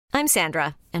I'm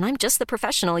Sandra, and I'm just the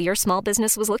professional your small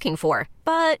business was looking for.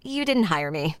 But you didn't hire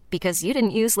me because you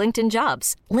didn't use LinkedIn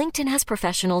Jobs. LinkedIn has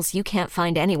professionals you can't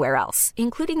find anywhere else,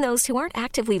 including those who aren't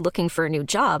actively looking for a new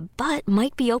job, but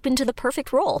might be open to the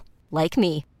perfect role, like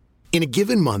me. In a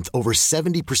given month, over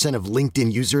 70% of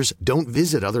LinkedIn users don't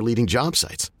visit other leading job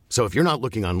sites. So if you're not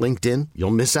looking on LinkedIn,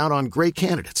 you'll miss out on great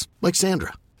candidates like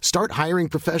Sandra. Start hiring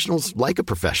professionals like a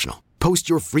professional. Post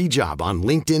your free job on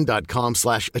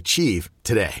linkedin.com/achieve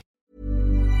today.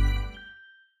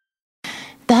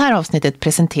 Det här avsnittet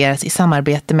presenteras i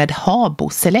samarbete med Habo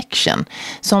Selection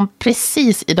som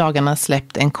precis i dagarna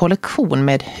släppt en kollektion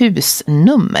med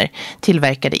husnummer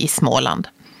tillverkade i Småland.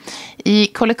 I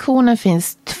kollektionen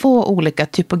finns 2 olika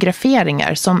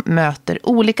typograferingar som möter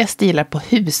olika stilar på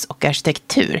hus och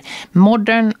arkitektur,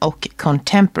 modern och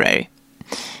contemporary.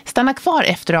 Stanna kvar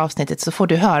efter avsnittet så får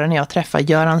du höra när jag träffar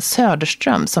Göran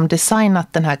Söderström som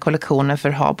designat den här kollektionen för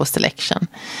Habo Selection.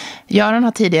 Göran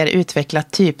har tidigare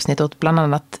utvecklat typsnitt åt bland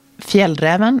annat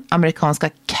Fjällräven, amerikanska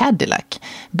Cadillac,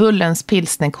 Bullens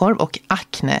pilsnerkorv och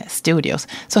Acne Studios.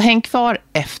 Så häng kvar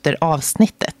efter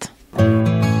avsnittet.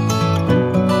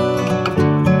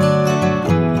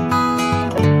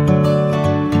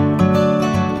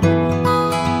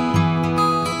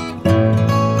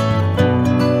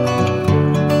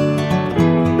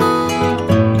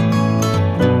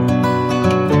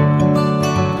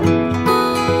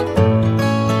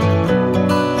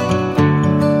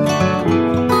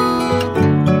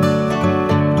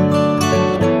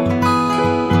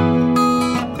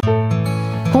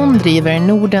 Driver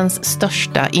Nordens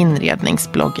största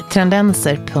inredningsblogg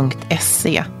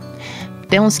Trendenser.se.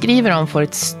 Det hon skriver om får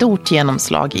ett stort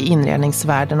genomslag i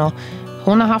inredningsvärlden och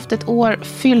hon har haft ett år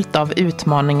fyllt av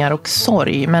utmaningar och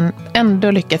sorg men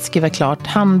ändå lyckats skriva klart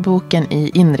handboken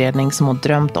i inredning som hon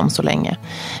drömt om så länge.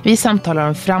 Vi samtalar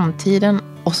om framtiden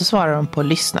och så svarar hon på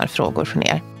lyssnarfrågor från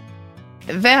er.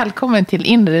 Välkommen till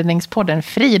inredningspodden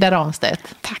Frida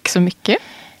Ramstedt. Tack så mycket.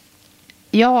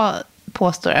 Jag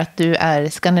påstår att du är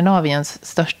Skandinaviens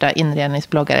största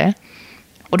inredningsbloggare.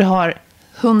 Och du har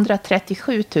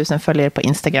 137 000 följare på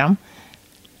Instagram.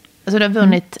 Alltså du har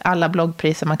vunnit alla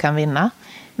bloggpriser man kan vinna.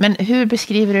 Men hur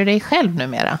beskriver du dig själv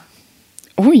numera?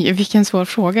 Oj, vilken svår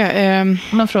fråga. Om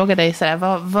man frågar dig så här,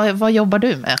 vad jobbar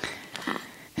du med?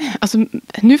 Alltså,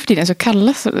 nu för tiden så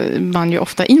kallas man ju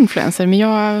ofta influencer, men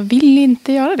jag vill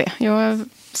inte göra det. Jag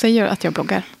säger att jag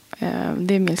bloggar.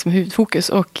 Det är min liksom huvudfokus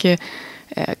och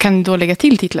kan då lägga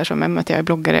till titlar som att jag är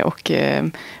bloggare och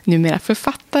numera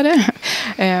författare.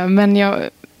 Men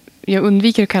jag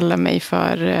undviker att kalla mig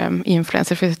för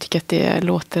influencer för jag tycker att det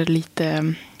låter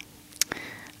lite...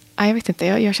 Jag vet inte,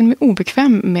 jag känner mig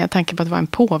obekväm med tanken på att vara en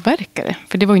påverkare.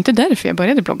 För det var ju inte därför jag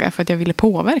började blogga, för att jag ville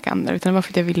påverka andra, utan det var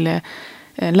för att jag ville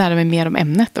lära mig mer om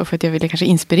ämnet och för att jag ville kanske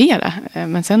inspirera.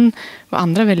 Men sen vad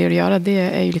andra väljer att göra, det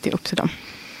är ju lite upp till dem.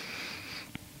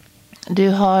 Du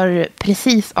har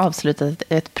precis avslutat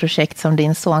ett projekt som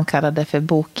din son kallade för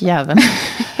Bokjäveln.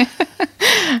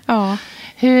 Ja.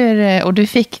 Och du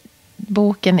fick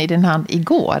boken i din hand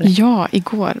igår? Ja,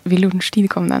 igår. Vid lunchtid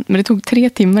kom den. Men det tog 3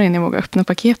 timmar innan jag vågade öppna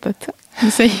paketet.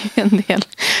 Det säger en del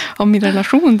om min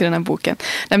relation till den här boken.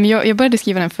 Nej, men jag började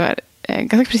skriva den för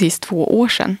ganska precis 2 år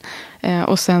sedan.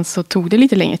 Och sen så tog det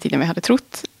lite längre tid än jag hade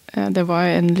trott. Det var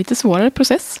en lite svårare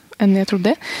process än jag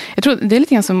trodde. Jag tror det är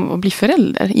lite grann som att bli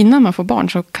förälder. Innan man får barn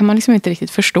så kan man liksom inte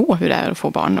riktigt förstå hur det är att få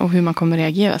barn och hur man kommer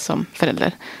reagera som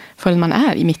förälder förrän man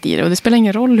är mitt i det. Och det spelar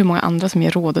ingen roll hur många andra som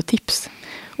ger råd och tips.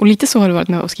 Och lite så har det varit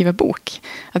med att skriva bok.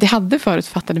 Att jag hade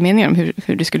förutfattade meningar om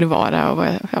hur det skulle vara och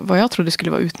vad jag trodde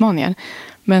skulle vara utmaningar.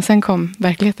 Men sen kom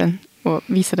verkligheten och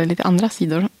visade lite andra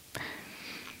sidor.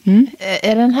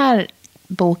 Är den här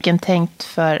boken tänkt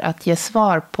för att ge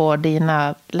svar på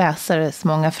dina läsares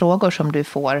många frågor som du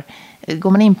får?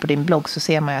 Går man in på din blogg så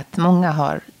ser man att många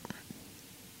har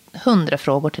 100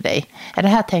 frågor till dig. Är det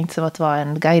här tänkt som att vara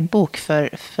en guidebok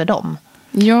för dem?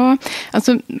 Ja,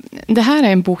 alltså det här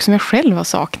är en bok som jag själv har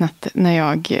saknat när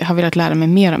jag har velat lära mig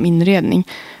mer om inredning.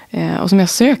 Och som jag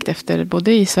sökt efter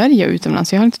både i Sverige och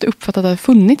utomlands. Jag har inte uppfattat att det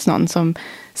funnits någon som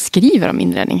skriver om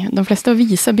inredning. De flesta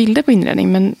visar bilder på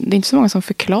inredning, men det är inte så många som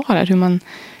förklarar hur man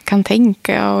kan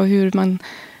tänka och hur man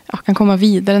kan komma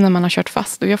vidare när man har kört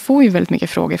fast. Och jag får ju väldigt mycket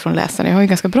frågor från läsare. Jag har ju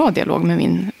ganska bra dialog med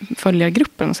min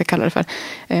följargrupp, om man ska kalla det för.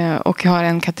 Och jag har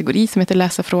en kategori som heter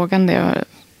läsarfrågan där jag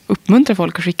uppmuntrar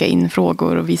folk att skicka in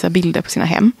frågor och visa bilder på sina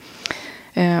hem.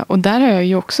 Och där har jag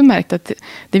ju också märkt att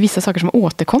det är vissa saker som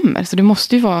återkommer. Så det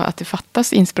måste ju vara att det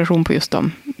fattas inspiration på just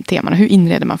de temana. Hur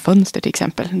inreder man fönster till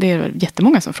exempel? Det är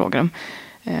jättemånga som frågar om.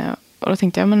 Och då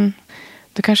tänkte jag, men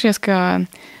Då kanske jag ska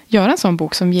göra en sån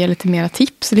bok som ger lite mera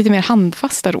tips, lite mer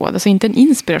handfasta råd. Alltså inte en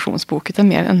inspirationsbok utan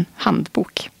mer en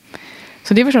handbok.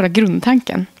 Så det var själva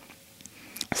grundtanken.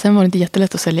 Sen var det inte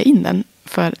jättelätt att sälja in den.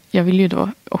 För jag vill ju då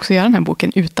också göra den här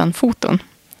boken utan foton.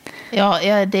 Ja,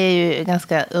 det är ju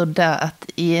ganska udda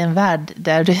att i en värld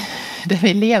där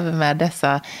vi lever med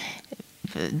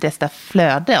dessa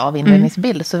flöde av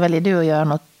inredningsbild så väljer du att göra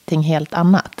någonting helt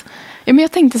annat. Ja, men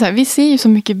jag tänkte så här, vi ser ju så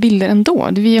mycket bilder ändå.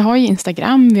 Vi har ju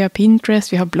Instagram, vi har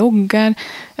Pinterest, vi har bloggar.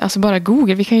 Alltså bara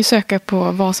Google. Vi kan ju söka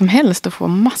på vad som helst och få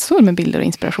massor med bilder och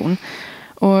inspiration.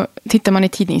 Och tittar man i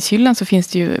tidningshyllan så finns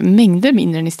det ju mängder med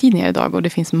inredningstidningar idag. Och det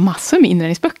finns massor med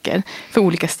inredningsböcker för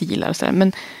olika stilar och sådär.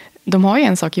 Men de har ju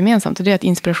en sak gemensamt och det är att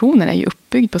inspirationen är ju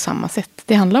uppbyggd på samma sätt.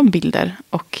 Det handlar om bilder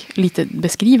och lite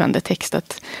beskrivande text.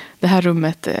 Att det här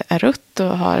rummet är rött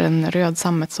och har en röd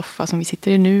sammetssoffa som vi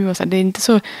sitter i nu. Och så. Det är inte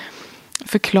så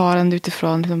förklarande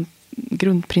utifrån liksom,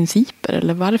 grundprinciper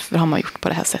eller varför har man gjort på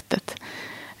det här sättet.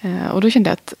 Och då kände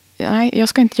jag att nej, jag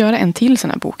ska inte göra en till sån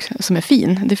här bok som är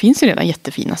fin. Det finns ju redan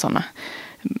jättefina sådana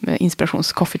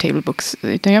inspirations coffee table books.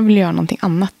 Utan jag vill göra någonting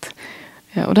annat.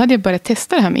 Och då hade jag börjat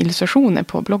testa det här med illustrationer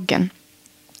på bloggen.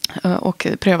 Och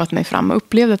prövat mig fram och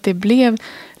upplevde att det blev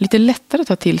lite lättare att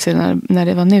ta till sig när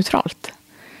det var neutralt.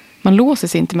 Man låser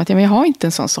sig inte med att jag har inte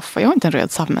en sån soffa. Jag har inte en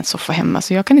röd sammetssoffa hemma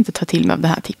så jag kan inte ta till mig av det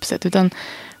här tipset. Utan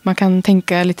man kan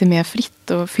tänka lite mer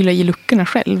fritt och fylla i luckorna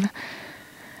själv.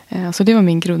 Så det var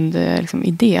min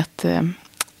grundidé att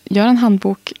göra en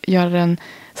handbok, göra den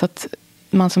så att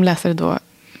man som läsare då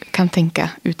kan tänka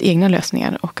ut egna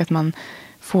lösningar och att man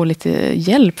får lite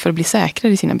hjälp för att bli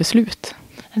säkrare i sina beslut.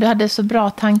 Du hade så bra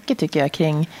tanke tycker jag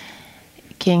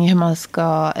kring hur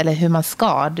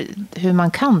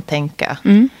man kan tänka.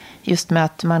 Just med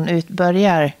att man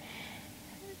börjar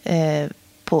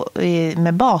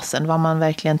med basen, vad man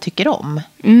verkligen tycker om.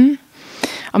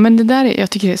 Ja, men det där jag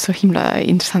tycker det är så himla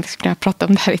intressant. Jag skulle kunna prata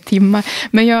om det här i timmar.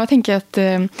 Men jag tänker att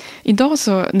idag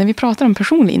så när vi pratar om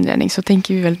personlig inredning så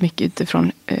tänker vi väldigt mycket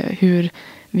utifrån hur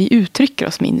vi uttrycker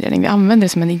oss med inredning. Vi använder det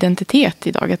som en identitet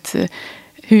idag. Att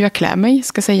hur jag klär mig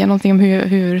ska säga någonting om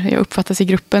hur jag uppfattas i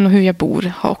gruppen och hur jag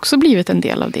bor har också blivit en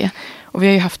del av det. Och vi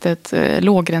har ju haft ett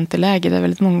lågränteläge där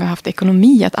väldigt många har haft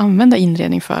ekonomi att använda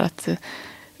inredning för att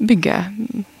bygga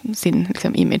sin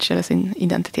image eller sin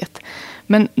identitet.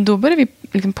 Men då börjar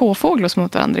vi påfågla oss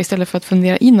mot varandra istället för att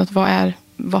fundera inåt.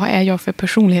 Vad är jag för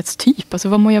personlighetstyp? Alltså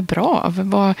vad mår jag bra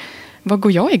av? Vad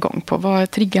går jag igång på?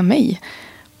 Vad triggar mig?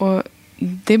 Och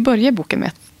det börjar boken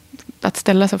med att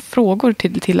ställa frågor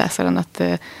till läsaren. Att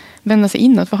vända sig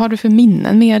inåt. Vad har du för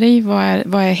minnen med dig?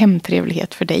 Vad är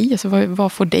hemtrevlighet för dig? Alltså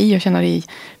vad får dig att känna dig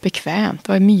bekvämt?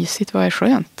 Vad är mysigt? Vad är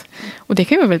skönt? Och det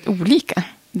kan ju vara väldigt olika.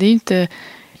 Det är ju inte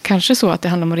kanske så att det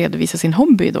handlar om att redovisa sin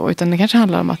hobby då. Utan det kanske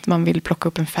handlar om att man vill plocka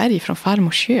upp en färg från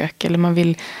farmors kök. Eller man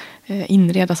vill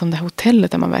inreda som det här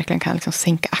hotellet där man verkligen kan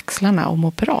sänka axlarna och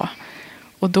må bra.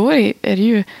 Och då är det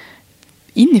ju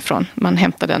inifrån man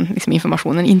hämtar den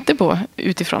informationen. Inte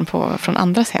utifrån från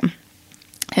andras hem.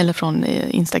 Eller från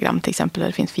Instagram till exempel där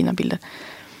det finns fina bilder.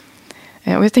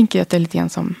 Och jag tänker att det är lite grann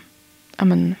som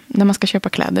när man ska köpa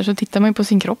kläder så tittar man ju på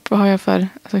sin kropp. Vad har jag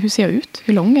hur ser jag ut?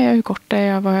 Hur lång är jag? Hur kort är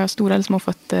jag? Vad har jag? Stora eller små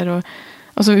fötter?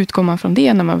 Och så utgår man från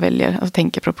det när man väljer.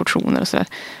 tänker proportioner och sådär.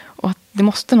 Och att det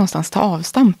måste någonstans ta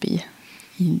avstamp i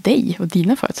dig och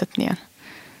dina förutsättningar.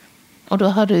 Och då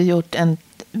har du gjort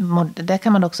där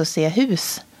kan man också se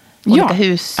olika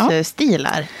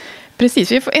husstilar. Ja.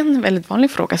 Precis, jag får en väldigt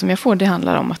vanlig fråga som jag får. Det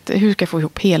handlar om att hur ska jag få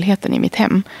ihop helheten i mitt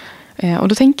hem? Och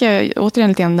då tänker jag återigen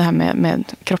lite grann det här med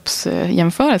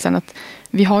kroppsjämförelsen. Att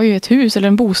vi har ju ett hus eller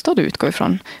en bostad att utgå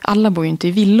ifrån. Alla bor ju inte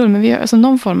i villor men vi har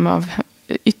någon form av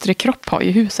yttre kropp har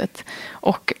ju huset.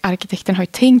 Och arkitekten har ju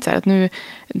tänkt så här att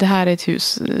det här är ett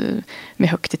hus med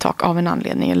högt i tak av en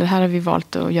anledning. Eller här har vi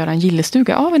valt att göra en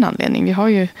gillestuga av en anledning. Vi har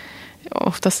ju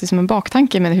oftast en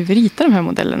baktanke med hur vi ritar de här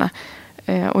modellerna.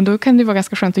 Och då kan det vara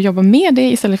ganska skönt att jobba med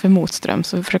det istället för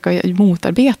motströms och försöka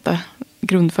motarbeta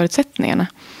grundförutsättningarna.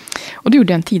 Och då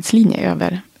gjorde jag en tidslinje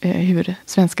över hur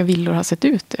svenska villor har sett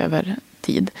ut över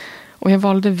tid. Och jag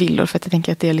valde villor för att jag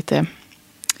tänker att det är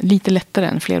lite lättare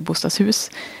än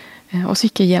flerbostadshus. Och så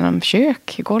gick jag igenom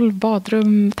kök, golv,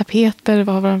 badrum, tapeter,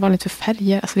 vad var det vanligt för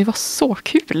färger. Alltså det var så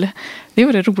kul. Det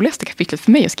var det roligaste kapitlet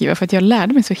för mig att skriva för att jag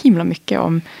lärde mig så himla mycket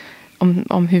om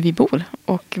hur vi bor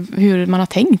och hur man har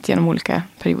tänkt genom olika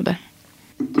perioder.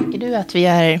 Tycker du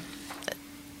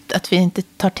att vi inte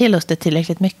tar till oss det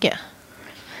tillräckligt mycket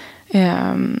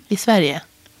i Sverige?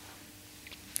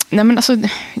 Nej, men alltså,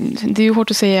 det är ju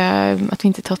hårt att säga att vi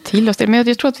inte tar till oss det. Men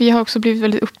jag tror att vi har också blivit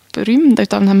väldigt upprymda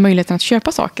av den här möjligheten att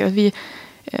köpa saker. Att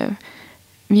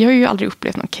vi har ju aldrig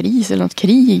upplevt någon kris eller något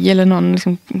krig eller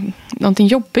någonting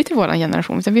jobbigt i vår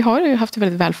generation. Utan vi har ju haft det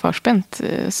väldigt väl förspänt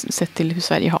sett till hur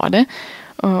Sverige har det.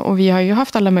 Och vi har ju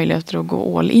haft alla möjligheter att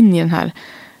gå all in i den här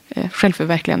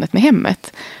självförverkligandet med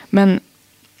hemmet. Men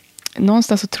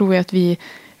någonstans så tror jag att vi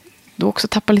då också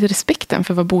tappar lite respekten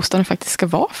för vad bostaden faktiskt ska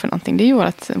vara för någonting. Det är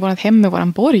ju vårt hem med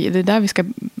våran borg. Det är där vi ska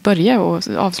börja och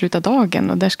avsluta dagen.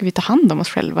 Och där ska vi ta hand om oss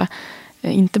själva.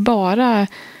 Inte bara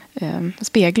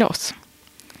spegla oss.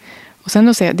 Och sen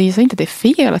då säga, det är inte att det är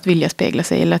fel att vilja spegla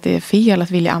sig eller att det är fel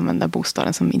att vilja använda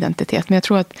bostaden som identitet. Men jag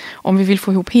tror att om vi vill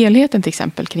få ihop helheten till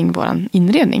exempel kring våran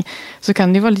inredning så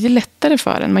kan det vara lite lättare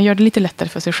för en. Man gör det lite lättare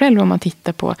för sig själv om man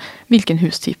tittar på vilken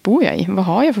hustyp bor jag i. Vad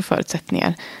har jag för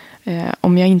förutsättningar?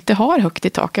 Om jag inte har högt i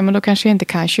taket, men då kanske jag inte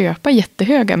kan köpa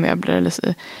jättehöga möbler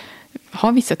eller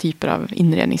ha vissa typer av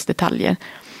inredningsdetaljer.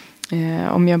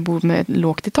 Om jag bor med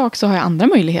lågt i tak så har jag andra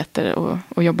möjligheter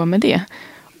att jobba med det.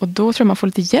 Och då tror jag man får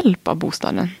lite hjälp av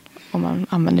bostaden om man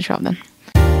använder sig av den.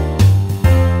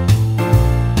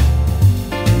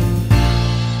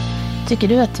 Tycker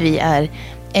du att vi är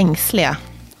ängsliga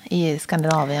i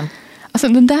Skandinavien? Alltså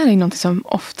det där är något som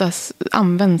oftast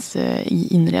används i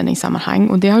inredningssammanhang.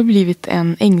 Och det har blivit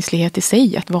en ängslighet i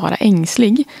sig att vara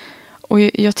ängslig. Och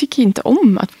jag tycker inte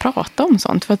om att prata om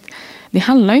sånt. För att det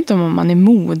handlar ju inte om man är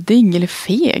modig eller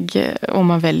feg om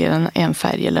man väljer en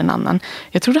färg eller en annan.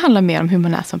 Jag tror det handlar mer om hur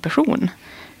man är som person.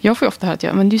 Jag får ju ofta höra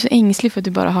att men du är så ängslig för att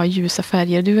du bara har ljusa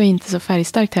färger. Du är inte så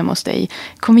färgstarkt hemma hos dig.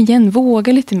 Kom igen,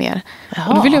 våga lite mer. Jaha.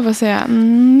 Och då vill jag bara säga,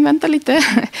 vänta lite.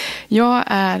 Jag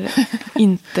är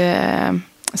inte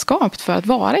skapt för att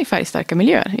vara i färgstarka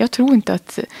miljöer. Jag tror inte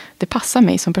att det passar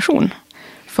mig som person.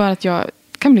 För att jag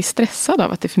kan bli stressad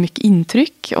av att det är för mycket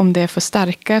intryck. Om det är för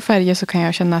starka färger så kan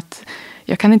jag känna att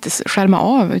jag kan inte skärma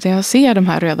av. Utan jag ser de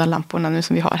här röda lamporna nu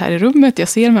som vi har här i rummet. Jag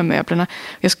ser de här möblerna.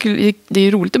 Det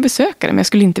är roligt att besöka det, men jag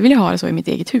skulle inte vilja ha det så i mitt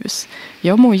eget hus.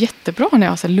 Jag mår jättebra när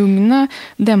jag har så lugna,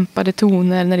 dämpade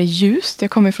toner, när det är ljust.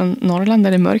 Jag kommer från Norrland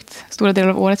där det är mörkt stora delar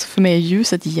av året. Så för mig är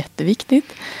ljuset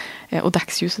jätteviktigt. Och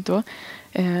dagsljuset då.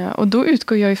 Och då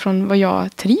utgår jag ifrån vad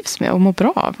jag trivs med och mår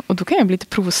bra av. Och då kan jag bli lite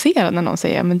provocerad när någon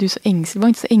säger men du är så ängslig, var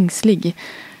inte så ängslig.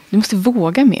 Du måste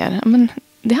våga mer. Men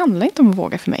det handlar inte om att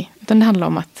våga för mig. Utan det handlar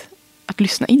om att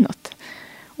lyssna inåt.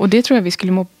 Och det tror jag vi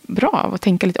skulle må bra av och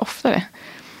tänka lite oftare.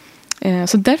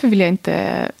 Så därför vill jag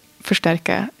inte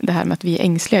förstärka det här med att vi är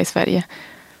ängsliga i Sverige.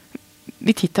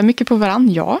 Vi tittar mycket på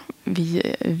varann, ja.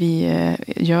 Vi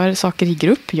gör saker i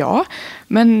grupp, ja.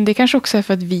 Men det kanske också är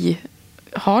för att vi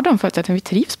har de förutsättningar vi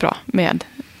trivs bra med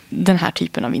den här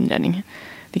typen av inredning.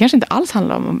 Det kanske inte alls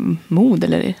handlar om mod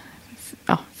eller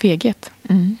feghet.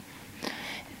 Mm.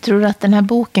 Tror du att den här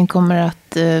boken kommer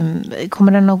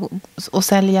den att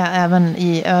sälja även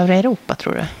i övriga Europa,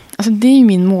 tror du? Alltså det är ju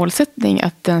min målsättning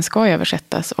att den ska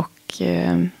översättas och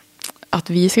att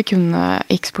vi ska kunna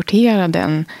exportera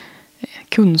den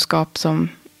kunskap som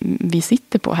vi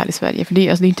sitter på här i Sverige. För det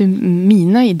är inte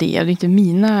mina idéer, det är inte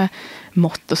mina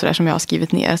mått och sådär som jag har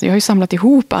skrivit ner. Så jag har ju samlat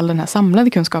ihop all den här samlade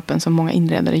kunskapen som många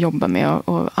inredare jobbar med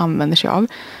och använder sig av.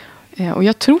 Och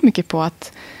jag tror mycket på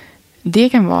att det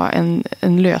kan vara en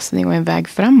lösning och en väg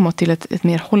framåt till ett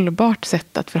mer hållbart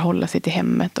sätt att förhålla sig till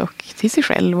hemmet och till sig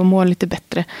själv och må lite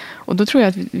bättre. Och då tror jag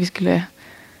att vi skulle,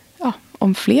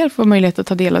 om fler får möjlighet att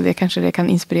ta del av det, kanske det kan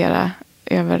inspirera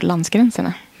över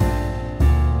landsgränserna.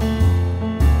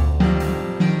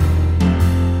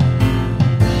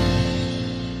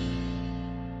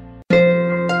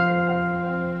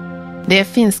 Det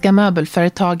finska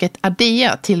möbelföretaget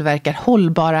Adea tillverkar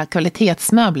hållbara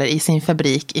kvalitetsmöbler i sin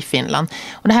fabrik i Finland.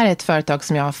 Och det här är ett företag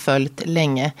som jag har följt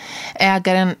länge.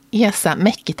 Ägaren Esa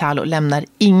Mäkkitalo lämnar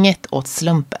inget åt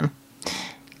slumpen.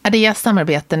 Adeas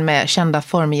samarbeten med kända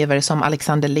formgivare som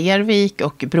Alexander Lervik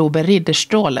och Brober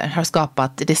Ridderstråle har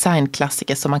skapat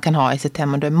designklassiker som man kan ha i sitt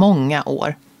hem under många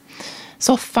år.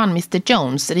 Soffan Mr.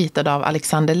 Jones, ritad av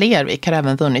Alexander Lervik, har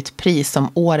även vunnit pris som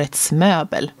årets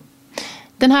möbel.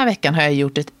 Den här veckan har jag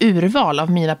gjort ett urval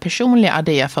av mina personliga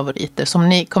Adea-favoriter som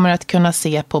ni kommer att kunna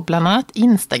se på bland annat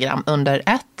Instagram under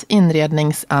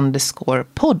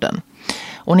 @inrednings_podden.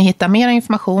 Och ni hittar mer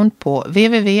information på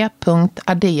www.adea.fi.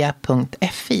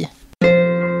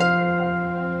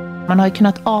 Man har ju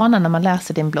kunnat ana när man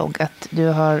läser din blogg att du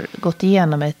har gått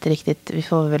igenom ett riktigt, vi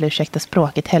får väl ursäkta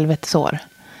språket, helvetesår.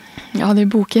 Ja, det är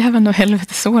bokjäveln och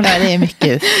helvetesår. Ja, det är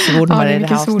mycket svordomar i det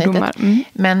här avsnittet. Mm.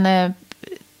 Men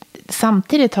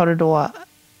samtidigt har du då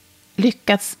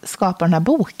lyckats skapa den här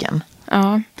boken.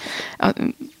 Ja,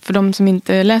 för de som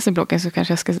inte läser bloggen så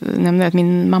kanske jag ska nämna att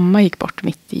min mamma gick bort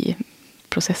mitt i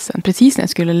processen. Precis när jag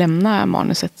skulle lämna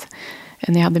manuset,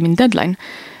 när jag hade min deadline.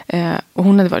 Och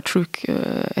hon hade varit sjuk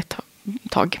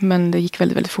tag. Men det gick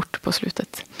väldigt, väldigt fort på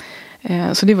slutet.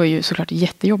 Så det var ju såklart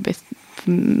jättejobbigt.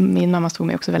 Min mamma stod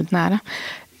mig också väldigt nära.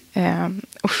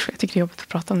 Jag tycker det är jobbigt att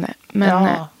prata om det.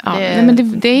 Men,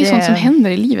 det är ju sånt som händer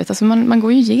i livet. Alltså man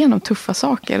går ju igenom tuffa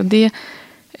saker. Och det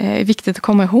är viktigt att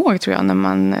komma ihåg, tror jag, när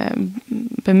man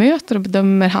bemöter och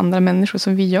bedömer andra människor,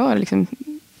 som vi gör liksom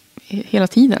hela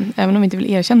tiden, även om vi inte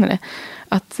vill erkänna det.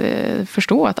 Att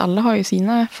förstå att alla har ju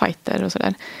sina fighter och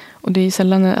sådär. Och det är ju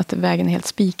sällan att vägen är helt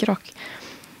spikrak.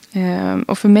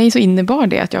 Och för mig så innebar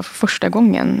det att jag för första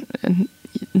gången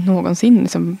någonsin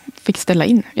liksom fick ställa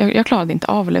in. Jag klarade inte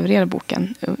av att leverera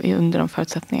boken under de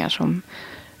förutsättningar som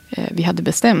vi hade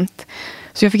bestämt.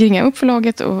 Så jag fick ringa upp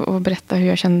förlaget och berätta hur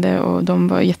jag kände, och de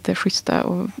var jätteschyssta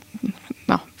och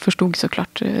förstod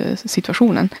såklart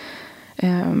situationen.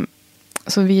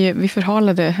 Så vi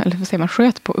förhalade, eller vad säger man,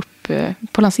 sköt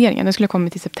på lanseringen. Den skulle ha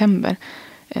kommit i september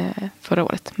förra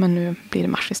året, men nu blir det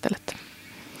mars istället.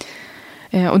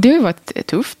 Och det har ju varit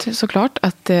tufft såklart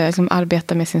att liksom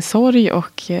arbeta med sin sorg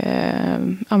och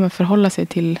förhålla sig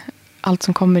till allt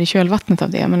som kommer i kölvattnet av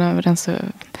det.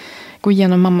 Gå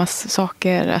igenom mammas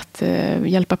saker, att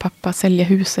hjälpa pappa sälja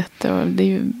huset. Och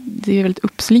det är väldigt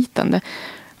uppslitande.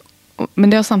 Men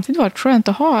det har samtidigt varit skönt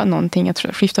att ha någonting att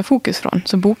skifta fokus från.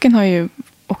 Så boken har ju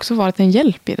också varit en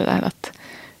hjälp i det där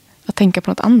att tänka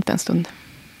på något annat en stund.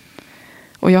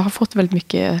 Och jag har fått väldigt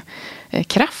mycket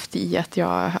kraft i att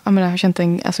jag har känt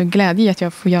en glädje i att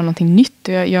jag får göra någonting nytt.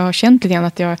 Jag har känt lite grann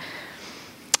att jag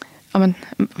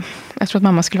tror att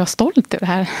mamma skulle vara stolt över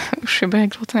det här. Usch, jag börjar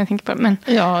gråta när jag tänker på det. Men,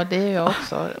 ja, det är jag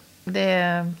också. Det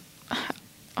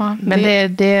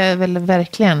är väl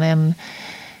verkligen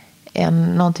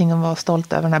någonting att vara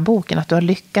stolt över den här boken. Att du har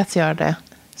lyckats göra det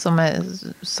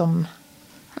som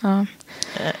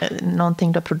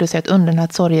någonting du har producerat under den här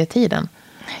sorgetiden.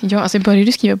 Ja, jag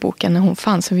började skriva boken när hon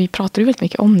fanns. Så vi pratade väldigt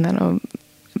mycket om den. Och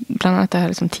bland annat det här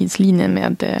liksom tidslinjen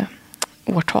med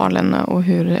årtalen och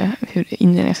hur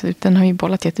inredningen ser ut. Den har ju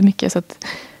bollat jättemycket. Så att,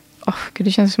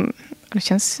 det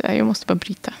känns jag måste bara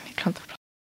bryta. Jag kan inte prata.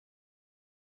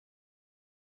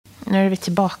 Nu är vi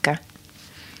tillbaka.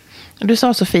 Du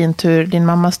sa så fint hur din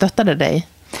mamma stöttade dig.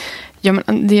 Ja,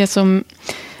 men det som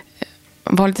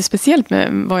var lite speciellt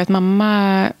med var att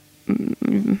mamma...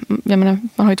 man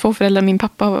har ju 2 föräldrar. Min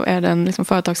pappa är den liksom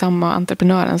företagsamma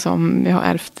entreprenören som jag har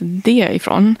ärvt det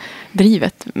ifrån.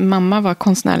 Drivet. Mamma var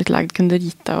konstnärligt lagd, kunde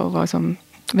rita och var liksom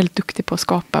väldigt duktig på att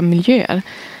skapa miljöer.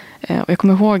 Och jag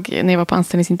kommer ihåg när jag var på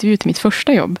anställningsintervju till mitt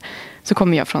första jobb, så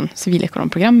kom jag från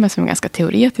civilekonomprogrammet som var en ganska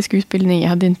teoretisk utbildning. Jag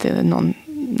hade inte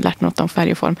lärt något om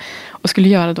färg och form. Och skulle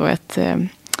göra då ett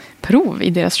prov i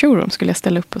deras showroom. Skulle jag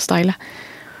ställa upp och styla.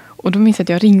 Och då minns jag att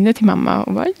jag ringde till mamma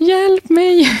och bara, hjälp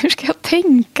mig, hur ska jag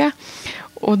tänka?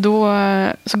 Och då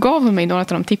så gav hon mig några av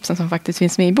de tipsen som faktiskt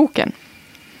finns med i boken.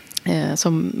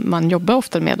 Som man jobbar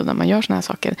ofta med när man gör såna här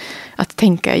saker. Att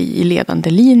tänka i ledande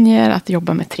linjer, att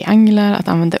jobba med trianglar, att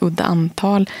använda udda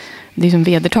antal. Det är som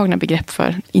vedertagna begrepp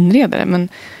för inredare, men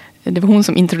det var hon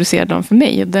som introducerade dem för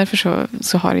mig. Och därför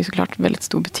så har det såklart väldigt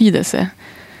stor betydelse.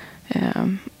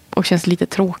 Och känns lite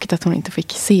tråkigt att hon inte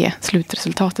fick se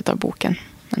slutresultatet av boken.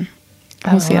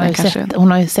 Men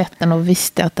hon har ju sett den och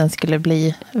visste att den skulle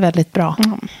bli väldigt bra.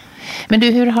 Mm. Men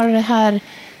du, hur har det här...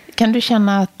 Kan du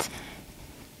känna att...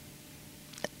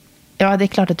 Ja, det är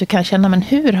klart att du kan känna, men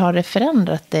hur har det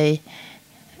förändrat dig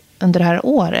under det här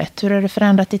året? Hur har det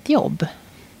förändrat ditt jobb?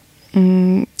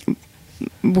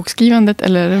 Bokskrivandet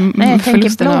eller jag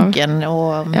tänker bloggen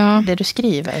och det du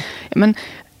skriver. Men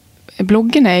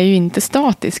bloggen är ju inte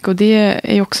statisk, och det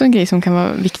är också en grej som kan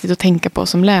vara viktigt att tänka på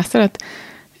som läsare, att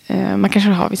man kanske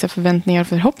har vissa förväntningar och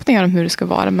förhoppningar om hur det ska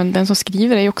vara, men den som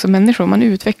skriver är ju också människor. Man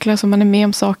utvecklas och man är med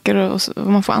om saker och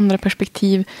man får andra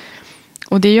perspektiv.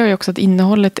 Och det gör ju också att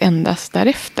innehållet ändras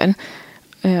därefter.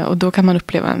 Och då kan man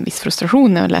uppleva en viss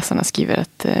frustration när läsarna skriver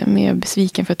att jag är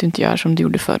besviken för att du inte gör som du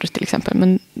gjorde förr till exempel.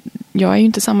 Men jag är ju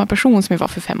inte samma person som jag var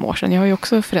för 5 år sedan. Jag har ju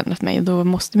också förändrat mig, och då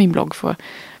måste min blogg få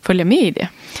följa med i det.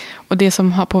 Och det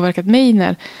som har påverkat mig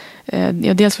när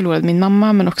jag dels förlorade min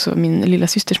mamma, men också min lilla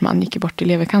systers man gick bort i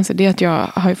levercancer, det är att jag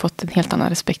har ju fått en helt annan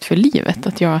respekt för livet.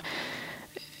 Att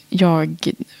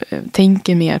jag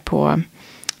tänker mer på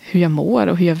hur jag mår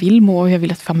och hur jag vill må och hur jag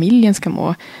vill att familjen ska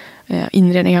må.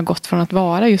 Inredningen har gått från att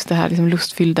vara just det här liksom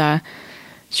lustfyllda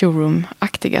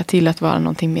showroom-aktiga till att vara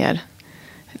någonting mer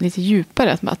lite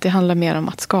djupare. Att det handlar mer om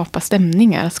att skapa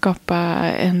stämningar, att skapa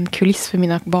en kuliss för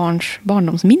mina barns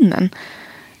barndomsminnen.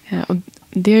 Och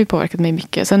det har ju påverkat mig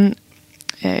mycket. Sen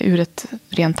ur ett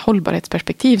rent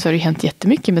hållbarhetsperspektiv så har det hänt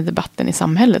jättemycket med debatten i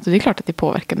samhället. Och det är klart att det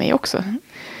påverkar mig också.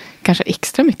 Kanske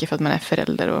extra mycket för att man är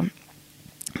förälder och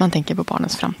man tänker på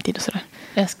barnens framtid och sådär.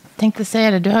 Jag tänkte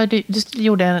säga det, du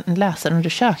gjorde en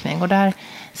läsarundersökning och där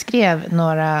skrev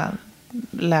några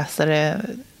läsare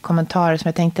kommentarer som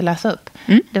jag tänkte läsa upp.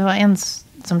 Det var en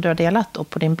som du har delat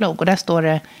på din blogg och där står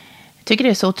det: jag tycker det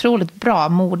är så otroligt bra,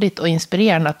 modigt och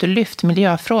inspirerande att du lyft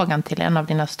miljöfrågan till en av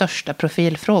dina största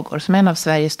profilfrågor. Som en av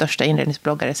Sveriges största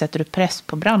inredningsbloggare sätter du press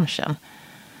på branschen.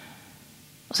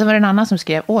 Och så var det en annan som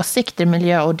skrev: åsikter,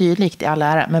 miljö och dylikt i all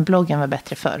ära, men bloggen var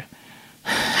bättre förr.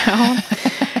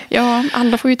 Ja,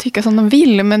 alla får ju tycka som de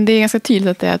vill, men det är ganska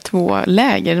tydligt att det är två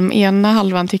läger. Den ena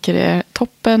halvan tycker det är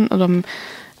toppen och de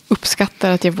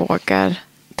uppskattar att jag vågar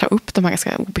ta upp de här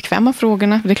ganska obekväma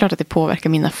frågorna. Det är klart att det påverkar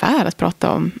min affär att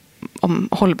prata om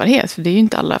hållbarhet. För det är ju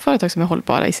inte alla företag som är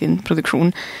hållbara i sin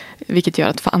produktion. Vilket gör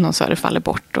att annonsörer faller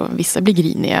bort och vissa blir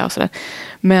griniga och sådär.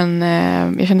 Men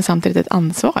jag känner samtidigt ett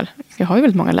ansvar. Jag har ju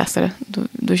väldigt många läsare.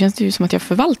 Då känns det ju som att jag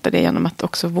förvaltar det genom att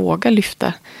också våga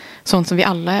lyfta sånt som vi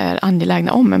alla är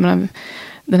angelägna om. Jag menar,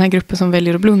 den här gruppen som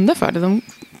väljer att blunda för det, de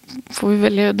får vi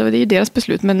välja, det är ju deras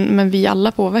beslut. Men vi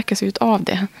alla påverkas ut av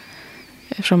det.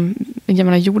 Eftersom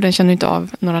jorden känner inte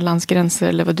av några landsgränser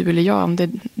eller vad du eller jag, om det är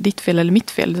ditt fel eller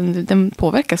mitt fel. Den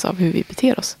påverkas av hur vi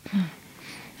beter oss.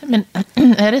 Men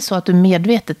är det så att du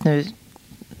medvetet nu,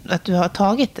 att du har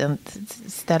tagit den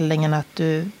ställningen att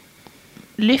du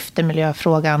lyfter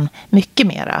miljöfrågan mycket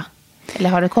mera? Eller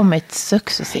har det kommit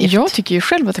successivt? Jag tycker ju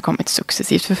själv att det kommit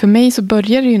successivt. För mig så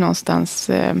började det ju någonstans,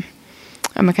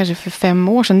 men kanske för 5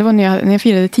 år sedan. Det var när jag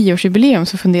firade 10-årsjubileum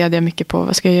så funderade jag mycket på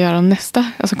vad ska jag göra om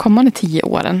kommande 10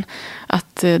 åren.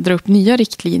 Att dra upp nya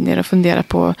riktlinjer och fundera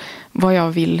på vad jag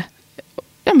vill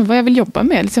jobba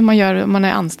med. Liksom man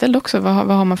är anställd också. Vad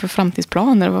har man för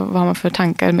framtidsplaner? Vad har man för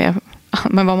tankar med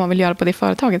vad man vill göra på det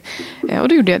företaget? Och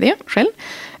då gjorde jag det själv.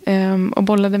 Och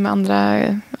bollade med andra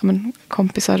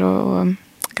kompisar och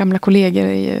gamla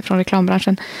kollegor från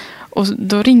reklambranschen. Och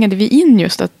då ringade vi in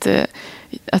just att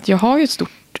jag har ju ett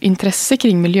stort intresse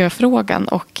kring miljöfrågan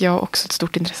och jag har också ett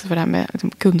stort intresse för det här med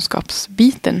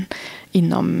kunskapsbiten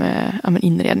inom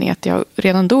inredning. Att jag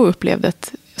redan då upplevde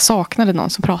att jag saknade någon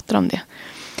som pratade om det.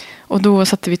 Och då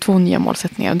satte vi 2 nya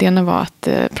målsättningar. Det ena var att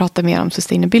prata mer om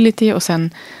sustainability och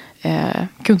sen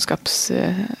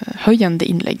kunskapshöjande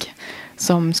inlägg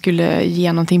som skulle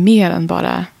ge någonting mer än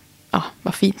bara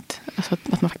vad fint. Alltså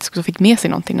att man faktiskt också fick med sig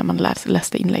någonting när man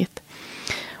läste inlägget.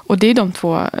 Och det är de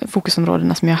 2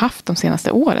 fokusområdena som jag har haft de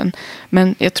senaste åren.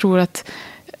 Men jag tror att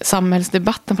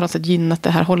samhällsdebatten på något sätt gynnat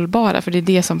det här hållbara. För det är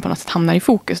det som på något sätt hamnar i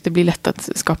fokus. Det blir lätt att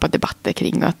skapa debatter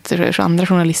kring att andra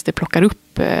journalister plockar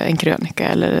upp en krönika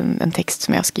eller en text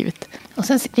som jag har skrivit. Och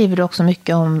sen skriver du också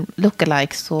mycket om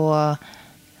lookalikes.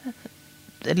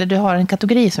 Eller du har en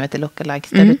kategori som heter lookalikes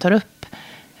där du tar upp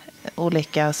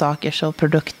olika saker, så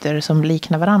produkter som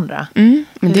liknar varandra.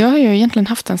 Men det har jag egentligen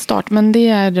haft en start. Men det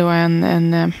är då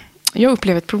jag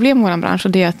upplever ett problem i vår bransch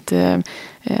och det är att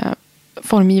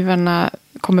formgivarna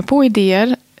kommer på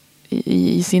idéer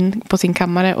på sin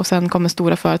kammare och sen kommer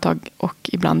stora företag och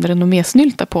ibland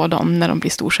renommésnylta på dem när de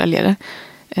blir storsäljare.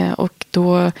 Och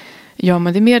då gör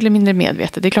man det mer eller mindre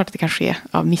medvetet. Det är klart att det kan ske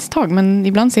av misstag, men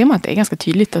ibland ser man att det är ganska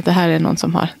tydligt att det här är någon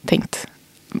som har tänkt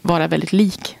vara väldigt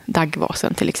lik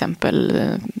Dagvasen till exempel,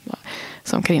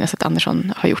 som Carina Seth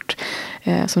Andersson har gjort,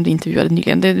 som du intervjuade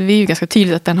nyligen. Det är ju ganska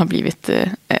tydligt att den har blivit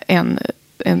en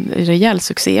rejäl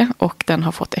succé och den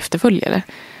har fått efterföljare.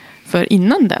 För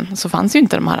innan den så fanns ju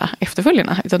inte de här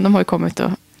efterföljarna, utan de har ju kommit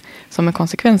som en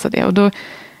konsekvens av det. Och då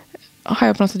har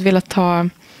jag på något sätt velat ta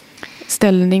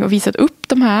ställning och visat upp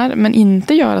de här, men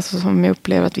inte göra så som jag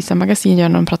upplever att vissa magasin gör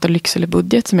när de pratar lyx eller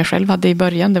budget, som jag själv hade i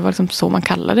början. Det var liksom så man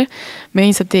kallade det. Men jag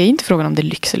inser att det är inte frågan om det är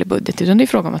lyx eller budget, utan det är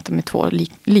frågan om att de är 2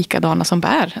 likadana som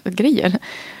bär grejer.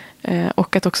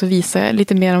 Och att också visa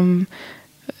lite mer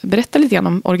berätta lite grann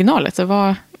om originalet.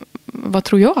 Så vad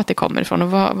tror jag att det kommer ifrån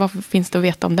och vad finns det att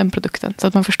veta om den produkten? Så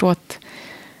att man förstår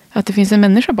att det finns en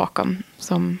människa bakom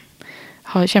som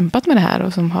har kämpat med det här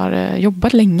och som har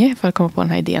jobbat länge för att komma på den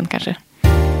här idén kanske.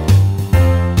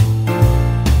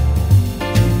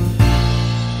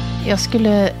 Jag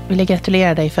skulle vilja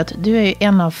gratulera dig för att du är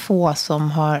en av få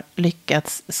som har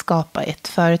lyckats skapa ett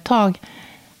företag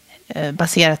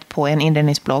baserat på en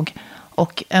inredningsblogg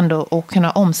och ändå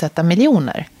kunna omsätta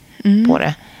miljoner på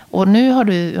det. Och nu har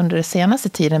du under den senaste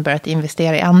tiden börjat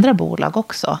investera i andra bolag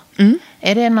också.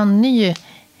 Är det någon ny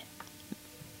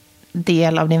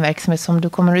del av din verksamhet som du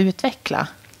kommer att utveckla?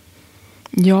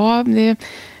 Ja,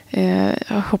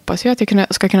 jag hoppas ju att jag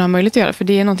ska kunna ha möjlighet att göra. För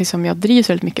det är något som jag drivs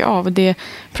väldigt mycket av. Och det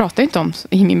pratar jag inte om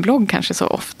i min blogg kanske så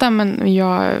ofta. Men nu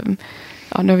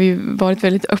har vi varit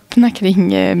väldigt öppna kring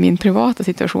min privata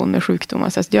situation med sjukdomar.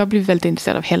 Så jag har blivit väldigt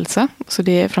intresserad av hälsa. Så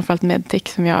det är framförallt medtech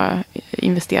som jag har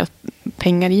investerat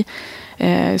pengar i.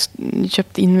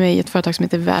 Köpt in mig i ett företag som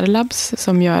heter Verlabs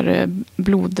som gör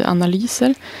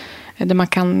blodanalyser. Där man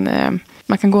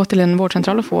kan gå till en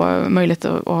vårdcentral och få möjlighet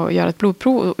att göra ett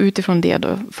blodprov och utifrån det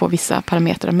då få vissa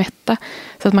parametrar mätta.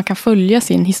 Så att man kan följa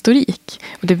sin historik.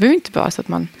 Och det behöver inte vara så att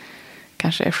man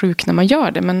kanske är sjuk när man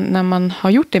gör det. Men när man har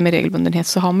gjort det med regelbundenhet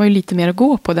så har man ju lite mer att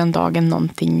gå på den dagen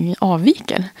någonting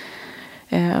avviker.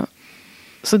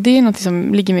 Så det är något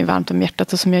som ligger mig varmt om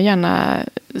hjärtat och som jag gärna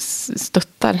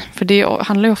stöttar. För det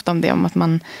handlar ju ofta om det, om att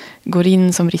man går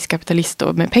in som riskkapitalist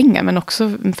och med pengar. Men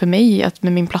också för mig att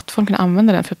med min plattform kunna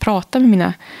använda den för att prata med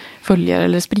mina följare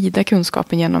eller sprida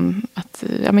kunskapen genom att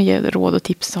ge råd och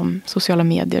tips om sociala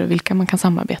medier och vilka man kan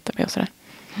samarbeta med och sådär.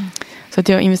 Så att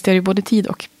jag investerar ju både tid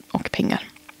och pengar.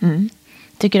 Mm.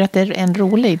 Tycker du att det är en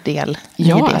rolig del?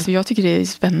 Ja, alltså jag tycker det är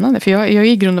spännande. För jag är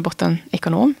i grund och botten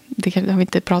ekonom. Det har vi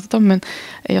inte pratat om. Men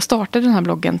jag startade den här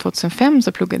bloggen 2005.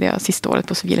 Så pluggade jag sista året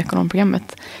på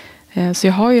civilekonomprogrammet. Så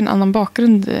jag har ju en annan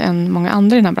bakgrund än många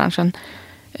andra i den här branschen.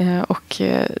 Och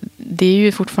det är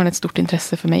ju fortfarande ett stort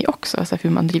intresse för mig också. Alltså hur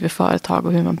man driver företag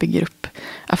och hur man bygger upp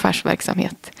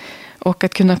affärsverksamhet. Och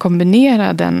att kunna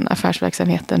kombinera den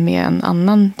affärsverksamheten med en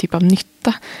annan typ av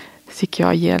nytta tycker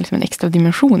jag ger liksom en extra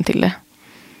dimension till det.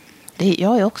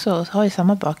 Jag har ju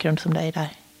samma bakgrund som dig där.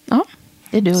 Ja.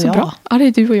 Det är du och så jag. Bra. Ja, det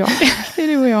är du och jag. Det är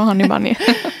du och jag, Hanni Banni.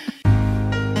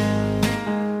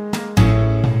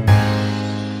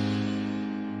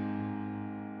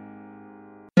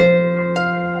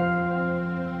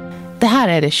 Det här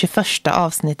är det 21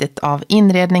 avsnittet av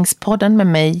Inredningspodden med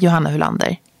mig, Johanna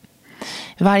Hulander.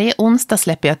 Varje onsdag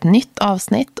släpper jag ett nytt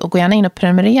avsnitt och gå gärna in och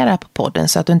prenumerera på podden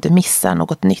så att du inte missar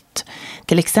något nytt.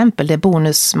 Till exempel det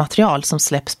bonusmaterial som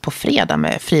släpps på fredag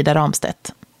med Frida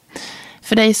Ramstedt.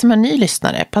 För dig som är ny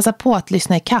lyssnare, passa på att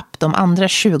lyssna i kapp de andra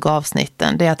 20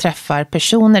 avsnitten där jag träffar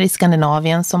personer i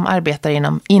Skandinavien som arbetar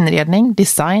inom inredning,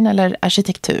 design eller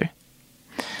arkitektur.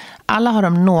 Alla har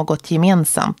de något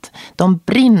gemensamt. De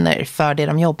brinner för det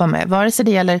de jobbar med. Vare sig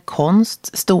det gäller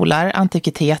konst, stolar,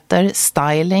 antikviteter,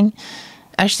 styling,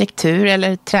 arkitektur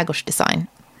eller trädgårdsdesign.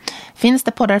 Finns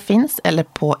det poddar finns eller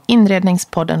på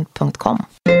inredningspodden.com.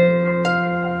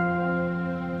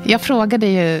 Jag frågade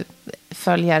ju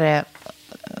följare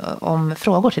om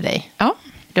frågor till dig. Ja.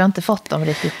 Du har inte fått dem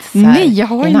riktigt så här. Nej, jag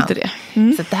har innan. inte det.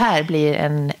 Mm. Så det här blir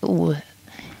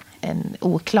en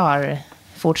oklar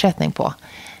fortsättning på.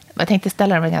 Jag tänkte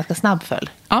ställa dem en ganska snabb följd.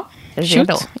 Ja, är du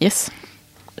redo? Yes.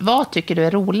 Vad tycker du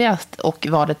är roligast och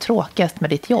vad är tråkigast med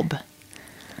ditt jobb?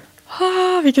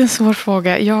 Vilken svår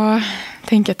fråga. Jag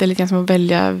tänker att det är lite som att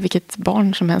välja vilket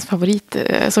barn som helst favorit.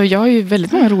 Så jag har ju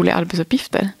väldigt många roliga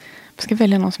arbetsuppgifter. Jag ska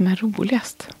välja någon som är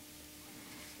roligast.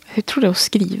 Jag tror det är att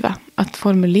skriva. Att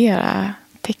formulera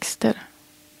texter.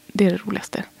 Det är det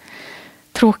roligaste.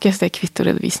 Tråkigaste är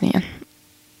kvittoredovisningen.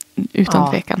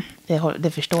 Utan tvekan.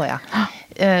 Det förstår jag.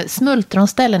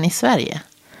 Smultronställen i Sverige?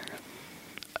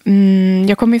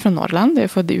 Jag kommer från Norrland. Jag är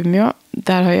född i Umeå.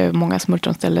 Där har jag många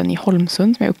smultronställen i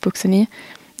Holmsund som jag är uppvuxen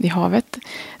i havet.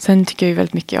 Sen tycker jag ju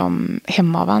väldigt mycket om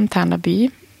Hemavan, Tärnaby,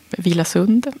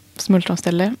 Vilasund,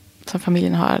 smultronställe som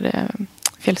familjen har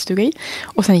fjällstuga i.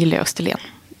 Och sen gillar jag Österlen.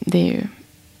 Det är ju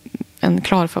en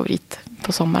klar favorit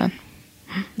på sommaren.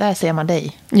 Där ser man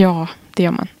dig. Ja, det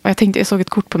gör man. Och jag såg ett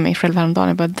kort på mig själv häromdagen.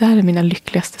 Jag bara, där är mina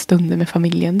lyckligaste stunder med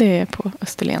familjen. Det är på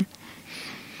Österlen.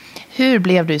 Hur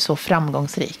blev du så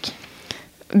framgångsrik?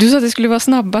 Du sa att det skulle vara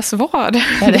snabba svar.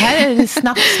 Ja, det här är ett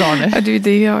snabbt svar nu.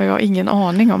 Det har jag ingen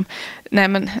aning om. Nej,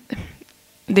 men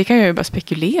det kan jag ju bara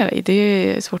spekulera i. Det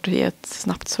är svårt att ge ett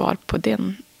snabbt svar på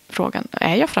den frågan.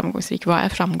 Är jag framgångsrik? Vad är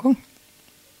framgång?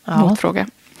 Motfråga.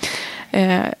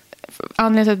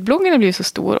 Anledningen till att bloggen har blivit så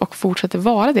stor och fortsätter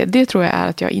vara det tror jag är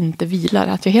att jag inte vilar.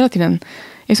 Att jag hela tiden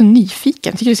är så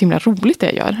nyfiken. Jag tycker det är så himla roligt det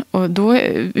jag gör. Och då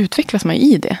utvecklas man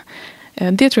i det.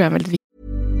 Det tror jag är väldigt viktigt.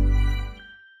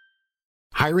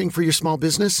 Hiring for your small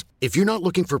business? If you're not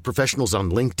looking for professionals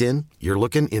on LinkedIn, you're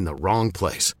looking in the wrong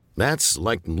place. That's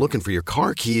like looking for your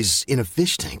car keys in a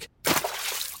fish tank.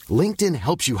 LinkedIn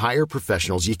helps you hire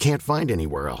professionals you can't find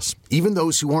anywhere else, even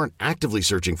those who aren't actively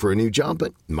searching for a new job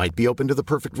but might be open to the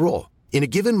perfect role. In a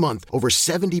given month, over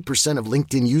 70% of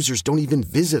LinkedIn users don't even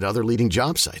visit other leading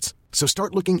job sites. So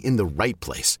start looking in the right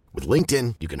place. With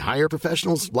LinkedIn, you can hire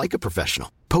professionals like a professional.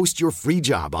 Post your free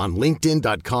job on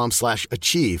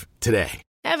linkedin.com/achieve today.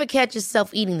 Ever catch yourself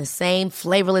eating the same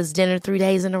flavorless dinner 3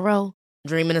 days in a row?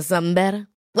 Dreaming of something better?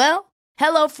 Well,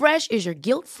 HelloFresh is your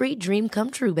guilt-free dream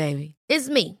come true, baby. It's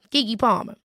me, Keke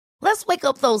Palmer. Let's wake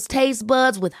up those taste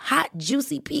buds with hot,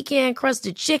 juicy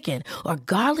pecan-crusted chicken or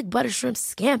garlic butter shrimp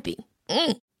scampi.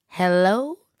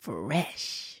 Hello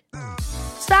Fresh.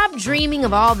 Stop dreaming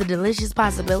of all the delicious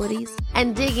possibilities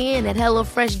and dig in at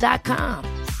HelloFresh.com.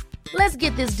 Let's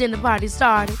get this dinner party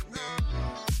started.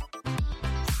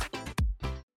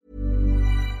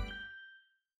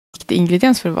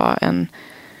 Ingrediens för att vara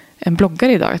en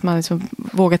bloggare idag. Att man liksom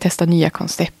vågar testa nya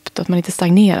koncept. Att man inte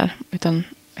stagnerar utan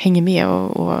hänger med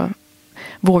och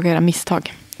vågar göra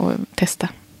misstag och testa.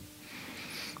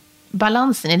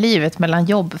 Balansen i livet mellan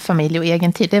jobb, familj och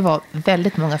egen tid, det var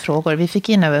väldigt många frågor. Vi fick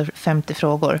in över 50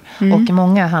 frågor. Och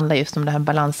många handlar just om den här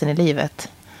balansen i livet.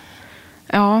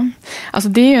 Ja, alltså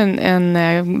det är ju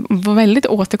en väldigt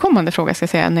återkommande fråga ska jag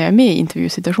säga när jag är med i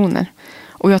intervjusituationer.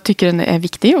 Och jag tycker den är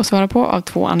viktig att svara på av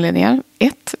 2 anledningar.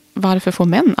 1, varför får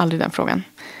män aldrig den frågan?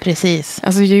 Precis.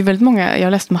 Alltså det är ju väldigt många, jag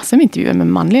har läst massor med intervjuer med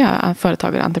manliga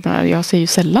företagare och entreprenörer. Jag ser ju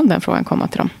sällan den frågan komma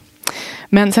till dem.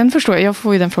 Men sen förstår jag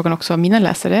får ju den frågan också av mina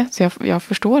läsare. Så jag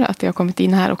förstår att jag har kommit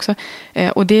in här också.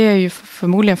 Och det är ju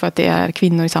förmodligen för att det är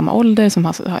kvinnor i samma ålder som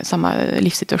har samma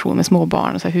livssituation med små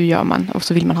barn. Och så hur gör man? Och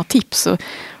så vill man ha tips.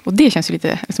 Och det känns ju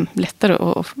lite liksom, lättare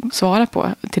att svara på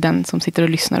till den som sitter och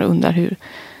lyssnar och undrar hur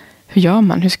gör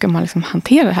man? Hur ska man liksom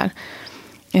hantera det här?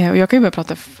 Och jag kan ju börja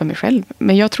prata för mig själv.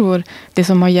 Men jag tror det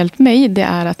som har hjälpt mig det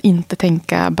är att inte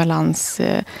tänka balans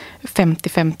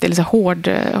 50-50 eller så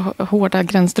hårda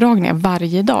gränsdragningar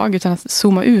varje dag. Utan att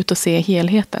zooma ut och se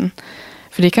helheten.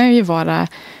 För det kan ju vara,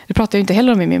 det pratar jag inte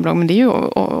heller om i min blogg, men det är ju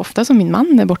ofta som min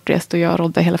man är bortrest och jag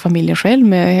roddar hela familjen själv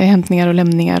med hämtningar och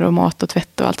lämningar och mat och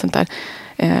tvätt och allt sånt där.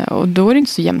 Och då är det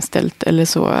inte så jämställt eller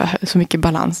så mycket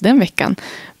balans den veckan.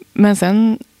 Men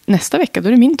sen nästa vecka, då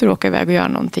är det min tur att åka iväg och göra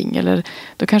någonting. Eller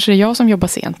då kanske det är jag som jobbar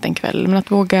sent en kväll. Men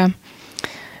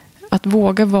att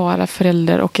våga vara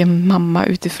förälder och en mamma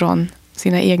utifrån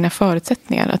sina egna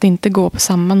förutsättningar. Att inte gå på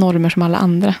samma normer som alla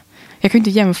andra. Jag kan ju inte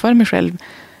jämföra mig själv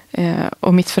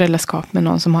och mitt föräldraskap med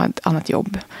någon som har ett annat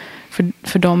jobb.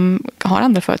 För de har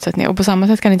andra förutsättningar. Och på samma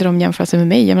sätt kan inte de jämföra sig med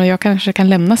mig. Jag kanske kan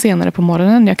lämna senare på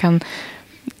morgonen. Jag kan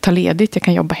ta ledigt. Jag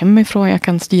kan jobba hemifrån. Jag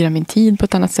kan styra min tid på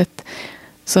ett annat sätt.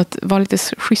 Så att vara lite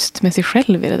schysst med sig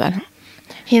själv i det där.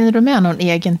 Hinner du med någon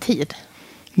egen tid?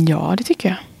 Ja, det tycker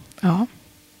jag. Ja.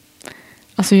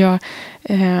 Alltså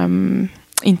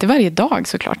inte varje dag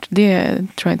såklart. Det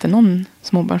tror jag inte någon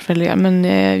småbarnsförälder gör. Men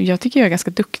jag tycker jag är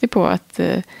ganska duktig på att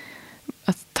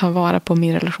ta vara på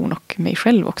min relation och mig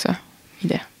själv också i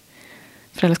det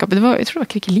föräldraskapet. Jag tror det var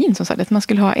Krickelin som sa det. Att man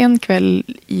skulle ha en kväll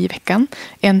i veckan,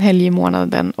 en helg i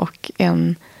månaden och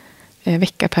en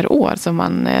vecka per år som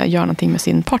man gör någonting med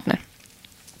sin partner.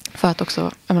 För att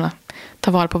också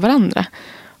ta vara på varandra.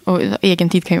 Och egen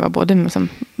tid kan ju vara både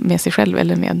med sig själv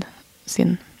eller med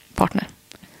sin partner.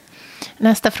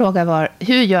 Nästa fråga var,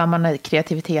 hur gör man när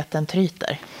kreativiteten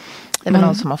tryter? Det är väl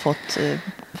någon som har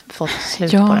fått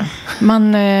slut på den.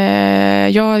 Man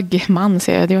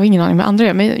säger jag har ingen aning med andra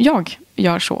gör. Men jag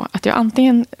gör så att jag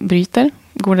antingen bryter,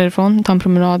 går därifrån, tar en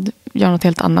promenad, gör något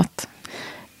helt annat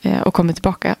och kommer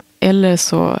tillbaka. Eller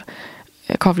så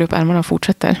kavlar upp ärmarna och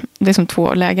fortsätter. Det är som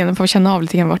 2 lägen. Jag får känna av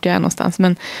lite grann vart jag är någonstans.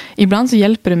 Men ibland så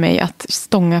hjälper det mig att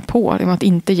stånga på. Att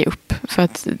inte ge upp. För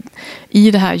att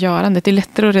i det här görandet, det är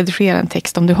lättare att redigera en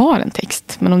text om du har en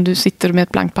text. Men om du sitter med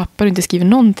ett blankt papper och inte skriver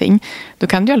någonting. Då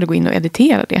kan du aldrig gå in och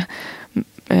editera det.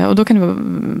 Och då kan det vara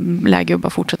läge att bara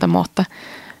fortsätta mata.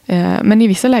 Men i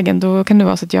vissa lägen då kan det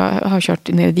vara så att jag har kört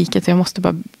ner i diket. Så jag måste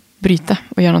bara bryta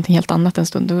och göra någonting helt annat en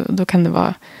stund. Då kan det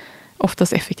vara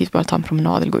oftast effektivt bara ta en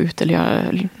promenad eller gå ut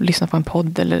eller lyssna på en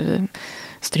podd eller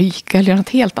stryka eller göra något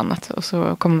helt annat. Och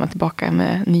så kommer man tillbaka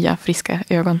med nya friska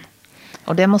ögon.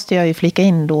 Och det måste jag ju flika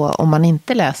in då om man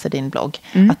inte läser din blogg.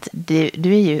 Att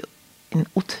du är ju en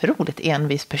otroligt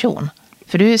envis person.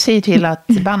 För du säger till att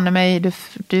banne mig,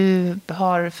 du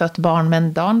har fött barn,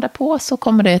 men dagen därpå så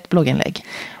kommer det ett blogginlägg.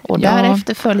 Och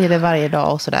därefter följer det varje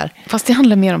dag och sådär. Fast det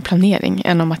handlar mer om planering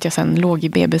än om att jag sen låg i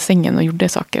BB-sängen och gjorde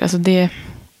saker. Alltså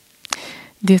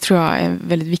det tror jag är en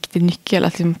väldigt viktig nyckel.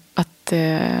 Att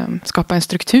skapa en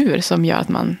struktur som gör att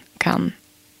man kan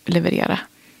leverera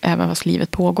även fast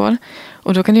livet pågår.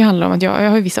 Och då kan det ju handla om att jag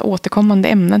har vissa återkommande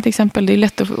ämnen till exempel. Det är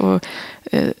lätt att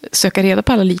söka reda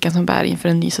på alla likan som bär inför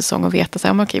en ny säsong och veta så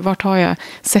här, okej, vart har jag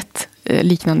sett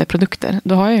liknande produkter?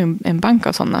 Då har jag en bank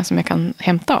av sådana som jag kan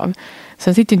hämta av.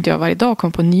 Sen sitter inte jag varje dag och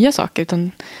kommer på nya saker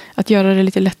utan att göra det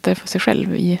lite lättare för sig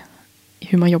själv i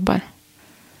hur man jobbar.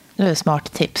 Det är ett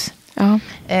smart tips. Ja.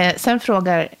 Sen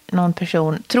frågar någon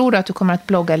person, tror du att du kommer att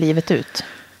blogga livet ut?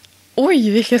 Oj,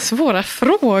 vilka svåra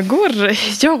frågor.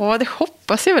 Ja, det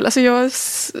hoppas jag väl. Alltså jag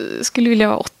skulle vilja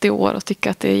vara 80 år och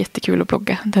tycka att det är jättekul att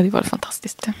blogga. Det hade varit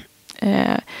fantastiskt.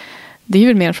 Det är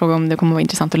ju mer en fråga om det kommer vara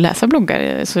intressant att läsa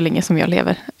bloggar så länge som jag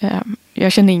lever.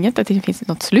 Jag känner inget att det finns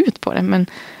något slut på det, men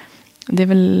det är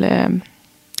väl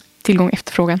tillgång och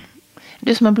efterfrågan.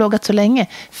 Du som har bloggat så länge,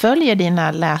 följer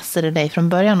dina läsare dig från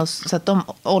början så att de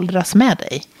åldras med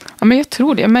dig? Ja, men jag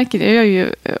tror det. Jag gör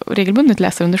ju regelbundet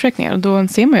läsarundersökningar och då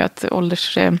ser man ju att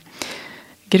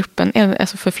åldersgruppen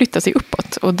alltså förflyttar sig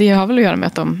uppåt. Och det har väl att göra med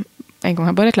att de en gång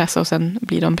har börjat läsa och sen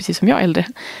blir de precis som jag äldre.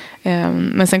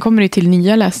 Men sen kommer det till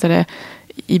nya läsare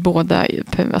i båda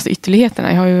alltså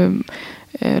ytterligheterna. Jag har ju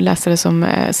läsare som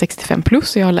är 65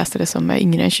 plus och jag har läsare som är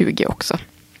yngre än 20 också.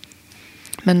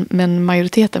 Men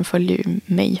majoriteten följer ju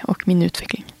mig och min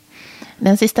utveckling.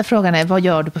 Den sista frågan är, vad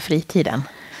gör du på fritiden?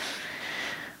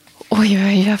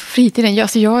 Fritiden?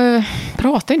 Jag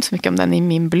pratar inte så mycket om den i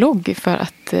min blogg för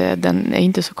att den är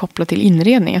inte så kopplad till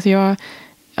inredning. Alltså jag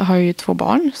har ju 2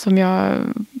 barn som jag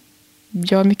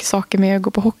gör mycket saker med. Jag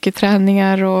går på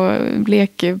hockeyträningar och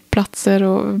lekplatser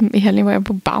och i helgen var jag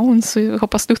på bounce och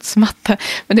hoppar studsmatta.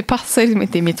 Men det passar liksom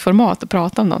inte i mitt format att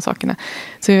prata om de sakerna.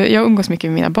 Så jag umgås mycket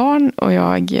med mina barn och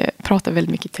jag pratar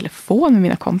väldigt mycket i telefon med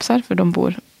mina kompisar för de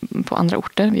bor på andra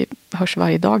orter. Vi hörs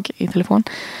varje dag i telefon.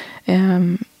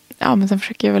 Men sen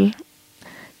försöker jag väl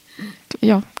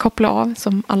koppla av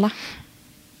som alla.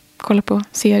 Kolla på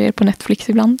serier på Netflix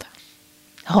ibland.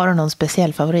 Har du någon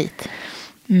speciell favorit?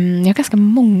 Jag har ganska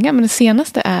många, men det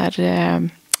senaste är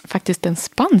faktiskt en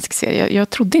spansk serie. Jag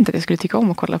trodde inte att jag skulle tycka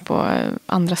om att kolla på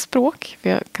andra språk. För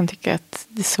jag kan tycka att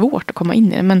det är svårt att komma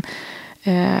in i det. Men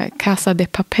Casa de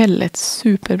Papel är ett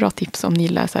superbra tips om ni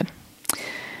gillar så här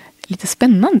lite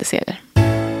spännande serier.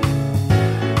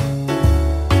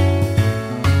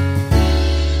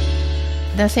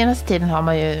 Den senaste tiden har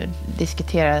man ju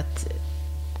diskuterat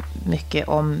mycket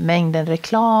om mängden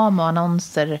reklam och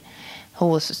annonser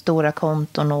hos stora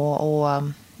konton och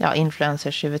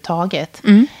influencers överhuvudtaget.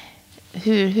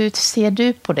 Hur ser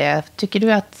du på det? Tycker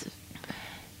du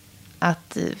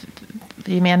att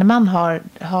gemene man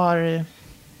har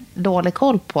dålig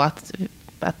koll på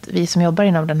att vi som jobbar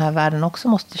inom den här världen också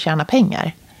måste tjäna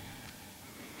pengar?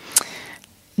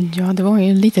 Ja, det var ju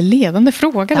en lite ledande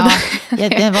fråga. Ja,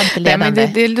 det var inte ledande.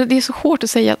 Nej, men det är så hårt att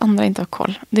säga att andra inte har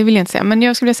koll. Det vill jag inte säga. Men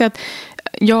jag skulle vilja säga att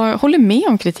jag håller med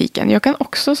om kritiken. Jag kan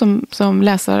också som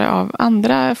läsare av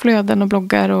andra flöden och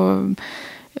bloggar och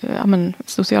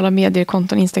sociala medier,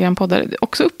 konton, Instagram-poddar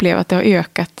också uppleva att det har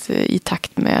ökat i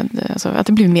takt med att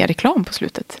det blir mer reklam på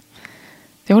slutet.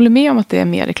 Jag håller med om att det är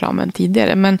mer reklam än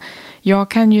tidigare, men jag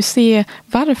kan ju se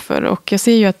varför, och jag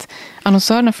ser ju att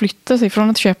annonsörerna flyttar sig från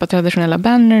att köpa traditionella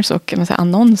banners och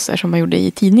annonser som man gjorde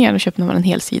i tidningar. Då köpte man en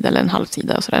hel sida eller en halv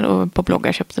sida och sådär, och på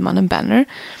bloggar köpte man en banner.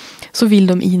 Så vill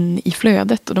de in i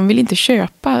flödet och de vill inte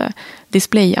köpa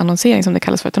displayannonsering som det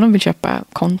kallas för, utan de vill köpa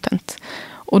content.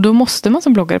 Och då måste man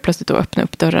som bloggare plötsligt då öppna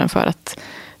upp dörren för att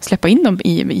släppa in dem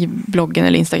i bloggen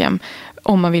eller Instagram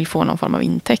om man vill få någon form av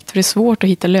intäkt. För det är svårt att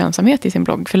hitta lönsamhet i sin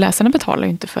blogg, för läsarna betalar ju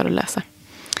inte för att läsa.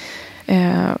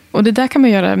 Och det där kan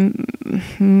man göra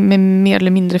med mer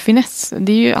eller mindre finess.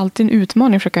 Det är ju alltid en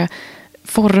utmaning att försöka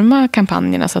forma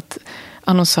kampanjerna så att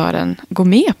annonsören går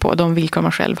med på de villkor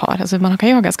man själv har. Alltså man kan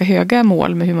ju ha ganska höga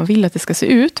mål med hur man vill att det ska se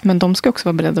ut, men de ska också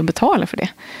vara beredda att betala för det.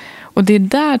 Och det är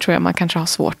där tror jag man kanske har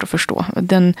svårt att förstå.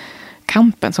 Den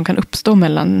kampen som kan uppstå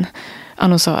mellan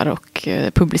annonsör och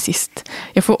publicist.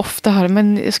 Jag får ofta höra,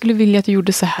 men jag skulle vilja att du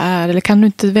gjorde så här, eller kan du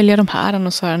inte välja de här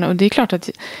annonsörerna? Och det är klart att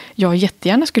jag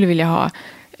jättegärna skulle vilja ha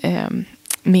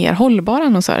mer hållbara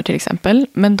annonsörer till exempel.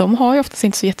 Men de har ju oftast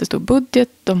inte så jättestor budget.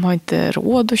 De har inte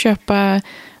råd att köpa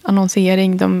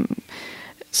annonsering. De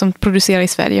som producerar i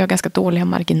Sverige har ganska dåliga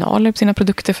marginaler på sina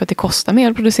produkter för att det kostar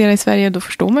mer att producera i Sverige. Då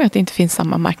förstår man ju att det inte finns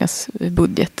samma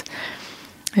marknadsbudget.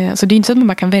 Så det är inte så att man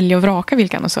bara kan välja och vraka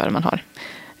vilka annonsörer man har.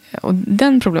 Och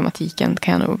den problematiken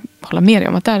kan jag nog hålla med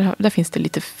om. Att där finns det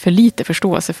lite för lite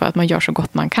förståelse för att man gör så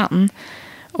gott man kan.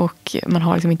 Och man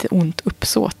har liksom inte ont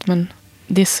uppsåt. Men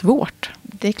det är svårt.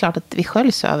 Det är klart att vi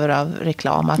sköljs över av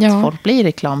reklam. Att folk blir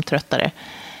reklamtröttare.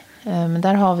 Men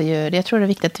där har vi ju, jag tror det är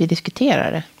viktigt att vi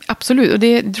diskuterar det. Absolut, och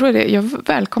det tror jag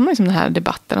välkomnar liksom den här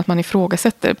debatten, att man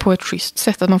ifrågasätter på ett schysst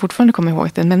sätt, att man fortfarande kommer ihåg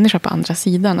att en människa på andra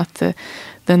sidan, att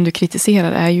den du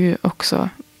kritiserar är ju också,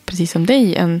 precis som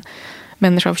dig, en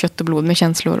människa av kött och blod med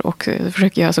känslor och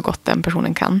försöker göra så gott den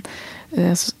personen kan.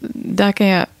 Så där kan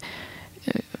jag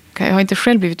har inte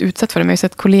själv blivit utsatt för det, men jag har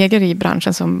sett kollegor i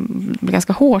branschen som blir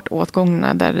ganska hårt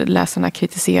åtgångna, där läsarna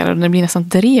kritiserar och det blir nästan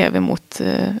drev emot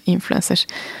influencers.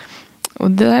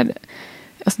 Och det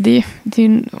är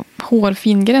en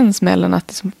hårfin gräns mellan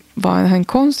att det var en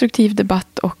konstruktiv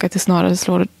debatt och att det snarare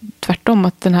slår tvärtom,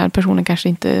 att den här personen kanske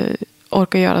inte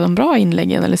orkar göra de bra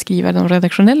inläggen eller skriva de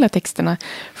redaktionella texterna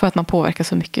för att man påverkar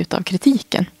så mycket av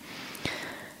kritiken.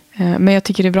 Men jag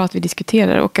tycker det är bra att vi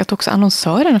diskuterar och att också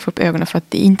annonsörerna får upp ögonen för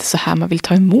att det är inte så här man vill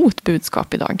ta emot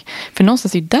budskap idag. För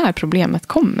någonstans är det där problemet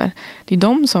kommer. Det är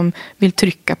de som vill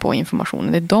trycka på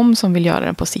informationen. Det är de som vill göra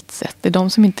den på sitt sätt. Det är de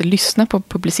som inte lyssnar på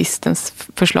publicistens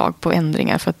förslag på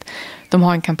ändringar för att de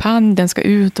har en kampanj, den ska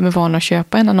ut, de är vana att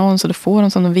köpa en annons och då får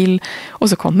de som de vill. Och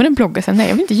så kommer en blogg och säger nej,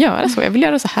 jag vill inte göra så, jag vill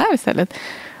göra så här istället.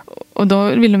 Och då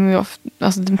vill de ju,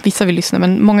 alltså vissa vill lyssna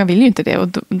men många vill ju inte det. Och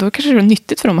då kanske det är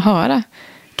nyttigt för dem att höra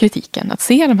kritiken, att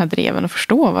se de här dreven och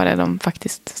förstå vad det är de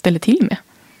faktiskt ställer till med.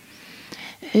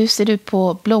 Hur ser du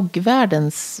på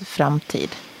bloggvärldens framtid?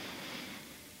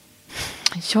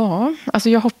 Ja, alltså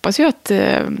jag hoppas ju att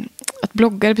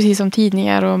bloggar precis som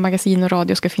tidningar och magasin och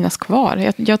radio ska finnas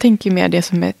kvar. Jag tänker mer det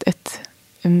som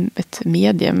ett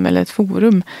medium eller ett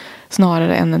forum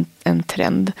snarare än en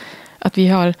trend. Att vi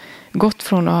har gått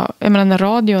från att, jag menar när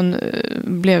radion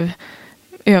blev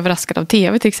överraskad av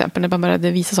tv till exempel, när man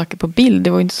började visa saker på bild. Det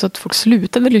var ju inte så att folk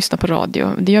slutade lyssna på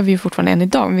radio. Det gör vi ju fortfarande än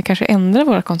idag. Men vi kanske ändrar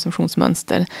våra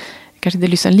konsumtionsmönster. Kanske inte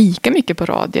lyssnar lika mycket på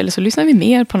radio. Eller så lyssnar vi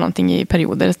mer på någonting i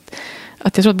perioder.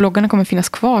 Att jag tror att bloggarna kommer finnas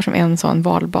kvar som en sån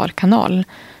valbar kanal.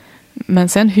 Men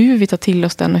sen hur vi tar till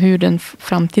oss den och hur den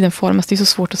framtiden formas, det är så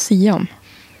svårt att säga om.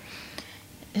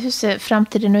 Hur ser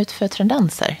framtiden ut för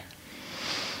Trendanser?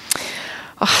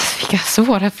 Vilka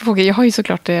svåra frågor. Jag har ju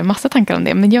såklart massa tankar om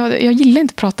det. Men jag gillar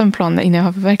inte att prata om planer innan jag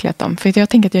har förverkligat dem. För jag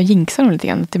tänker att jag jinxar dem lite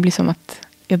grann. Det blir som att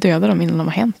jag dödar dem innan de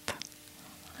har hänt.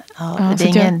 Ja, det är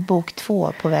ingen bok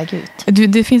 2 på väg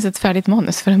ut. Det finns ett färdigt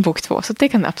manus för en bok 2. Så det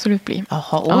kan det absolut bli.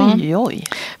 Jaha, oj.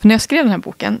 För när jag skrev den här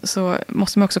boken så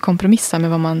måste man också kompromissa med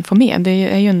vad man får med. Det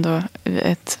är ju ändå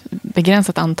ett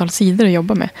begränsat antal sidor att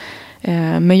jobba med.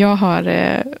 Men jag har...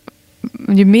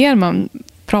 ju mer man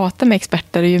pratar med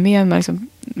experter, ju mer man liksom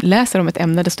läser om ett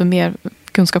ämne, desto mer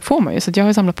kunskap får man ju. Så jag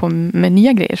har samlat på med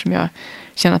nya grejer som jag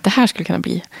känner att det här skulle kunna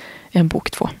bli en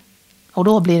bok 2. Och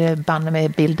då blir det banne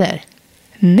med bilder?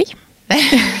 Nej,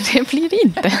 det blir det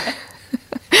inte.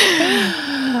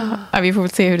 Ja, vi får väl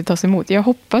se hur det tas emot. Jag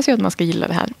hoppas ju att man ska gilla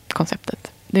det här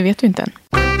konceptet. Det vet vi inte än.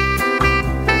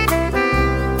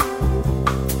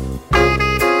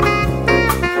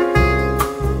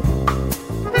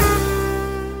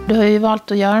 Du har ju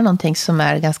valt att göra någonting som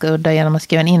är ganska udda genom att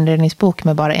skriva en inredningsbok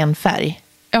med bara en färg.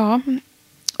 Ja,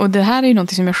 och det här är ju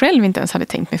någonting som jag själv inte ens hade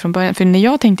tänkt mig från början. För när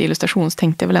jag tänkte illustration så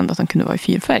tänkte jag väl ändå att de kunde vara i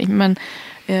 4-färg. Men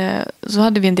så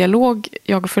hade vi en dialog,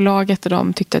 jag och förlaget, och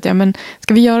de tyckte att ja, men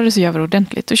ska vi göra det så gör vi det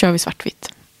ordentligt. Då kör vi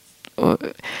svartvitt. Och,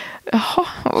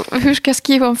 hur ska jag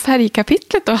skriva om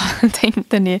färgkapitlet då?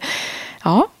 Tänkte ni.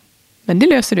 Ja, men det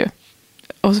löser du.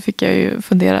 Och så fick jag ju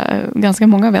fundera ganska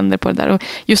många vändor på det där. Och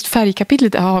just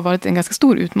färgkapitlet har varit en ganska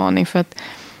stor utmaning. För att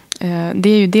det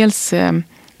är ju dels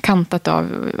kantat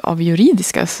av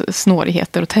juridiska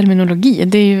snårigheter och terminologi.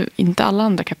 Det är ju inte alla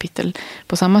andra kapitel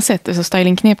på samma sätt. Så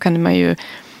stylingknep kan man ju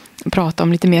prata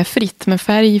om lite mer fritt. Men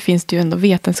färg finns det ju ändå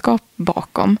vetenskap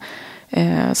bakom.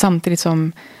 Samtidigt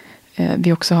som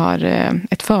vi också har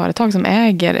ett företag som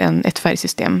äger ett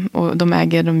färgsystem. Och de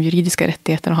äger de juridiska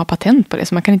rättigheterna och har patent på det.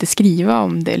 Så man kan inte skriva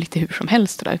om det lite hur som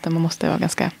helst. Där, utan man måste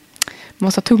ha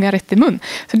tunga rätt i mun.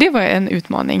 Så det var en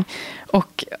utmaning.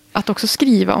 Och att också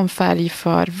skriva om färg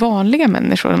för vanliga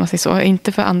människor, om man säger så.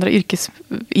 Inte för andra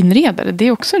yrkesinredare. Det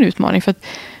är också en utmaning. För att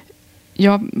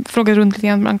jag frågade runt lite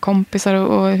grann bland kompisar.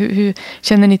 Och hur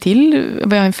känner ni till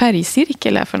vad en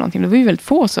färgcirkel är för någonting? Det var ju väldigt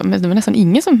få men det var nästan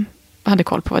ingen som hade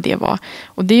koll på vad det var.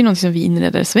 Och det är något som vi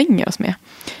inredare svänger oss med.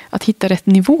 Att hitta rätt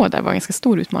nivå där var en ganska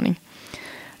stor utmaning.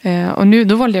 Och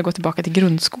då valde jag att gå tillbaka till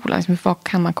grundskolan. Liksom, vad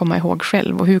kan man komma ihåg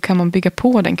själv? Och hur kan man bygga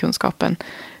på den kunskapen?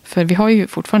 För vi har ju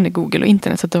fortfarande Google och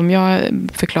internet. Så att om jag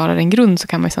förklarar en grund så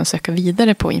kan man ju sedan söka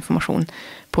vidare på information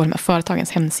på de här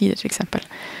företagens hemsidor till exempel.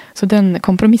 Så den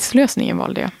kompromisslösningen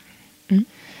valde jag. Mm.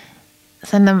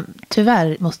 Sen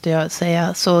tyvärr måste jag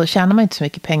säga så tjänar man inte så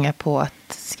mycket pengar på att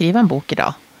skriva en bok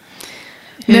idag.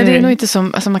 Nej, det är nog inte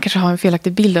som, alltså man kanske har en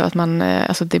felaktig bild av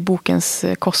att det bokens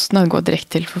kostnad går direkt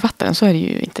till författaren. Så är det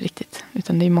ju inte riktigt.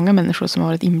 Utan det är många människor som har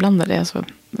varit inblandade. Alltså,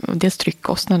 dels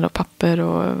tryckkostnader och papper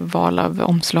och val av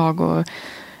omslag och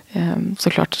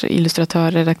såklart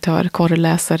illustratör, redaktör,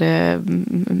 korreläsare,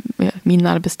 min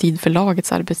arbetstid,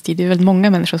 förlagets arbetstid. Det är väldigt många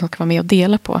människor som ska vara med och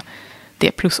dela på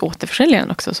det. Plus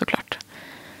återförsäljaren också såklart.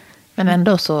 Men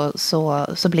ändå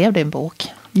så blev det en bok.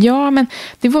 Ja, men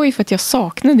det var ju för att jag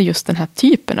saknade just den här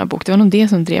typen av bok. Det var nog det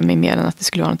som drev mig mer än att det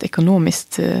skulle vara något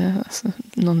ekonomiskt,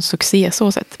 någon succé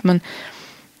så sett. Men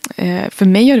för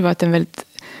mig har det varit en väldigt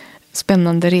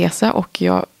spännande resa och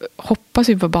jag hoppas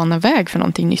ju på bana väg för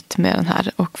någonting nytt med den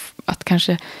här. Och att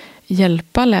kanske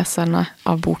hjälpa läsarna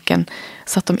av boken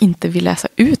så att de inte vill läsa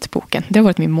ut boken. Det har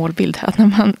varit min målbild. Att när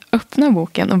man öppnar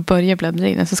boken och börjar bläddra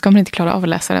i den så ska man inte klara av att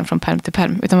läsa den från pärm till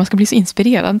pärm. Utan man ska bli så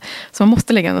inspirerad så man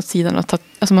måste lägga den åt sidan och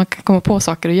alltså man kan komma på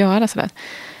saker att göra. Sådär.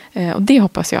 Och det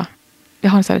hoppas jag.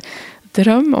 Jag har en så här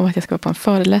dröm om att jag ska vara på en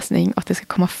föreläsning och att det ska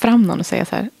komma fram någon och säga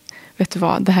så här: vet du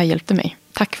vad, det här hjälpte mig.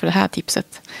 Tack för det här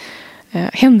tipset.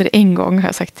 Händer det en gång, har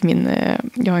jag sagt till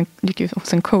jag gick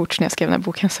hos en coach när jag skrev den här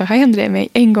boken, så händer det mig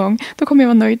en gång, då kommer jag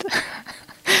vara nöjd.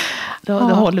 Då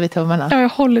håller vi tummarna. Ja, jag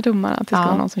håller tummarna att det ska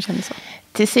vara någon som känner så.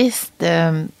 Till sist,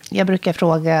 jag brukar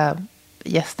fråga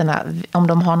gästerna om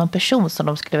de har någon person som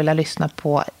de skulle vilja lyssna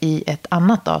på i ett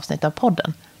annat avsnitt av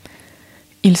podden.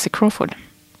 Ilse Crawford.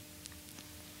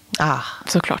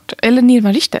 Såklart. Eller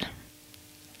Nirvan Richter.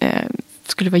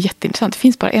 Skulle vara jätteintressant. Det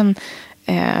finns bara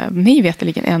mig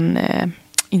veterligen en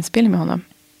inspelning med honom.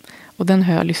 Och den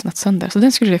har jag lyssnat sönder.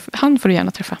 Så han får du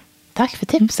gärna träffa. Tack för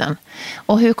tipsen.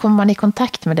 Och hur kommer man i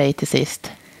kontakt med dig till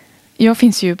sist? Jag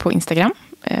finns ju på Instagram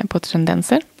på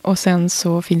Trendenser. Och sen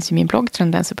så finns ju min blogg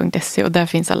trendenser.se. Och där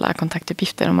finns alla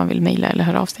kontaktuppgifter om man vill mejla eller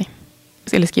höra av sig.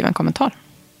 Eller skriva en kommentar.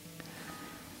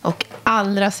 Och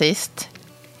allra sist,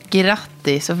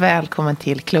 grattis och välkommen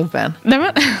till klubben. Nej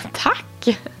men, tack!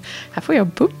 Här får jag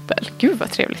bubbel. Gud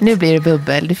vad trevligt. Nu blir det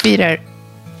bubbel. Du firar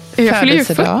jag fyller ju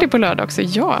 40 på lördag också,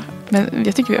 ja. Men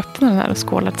jag tycker vi öppnar den här och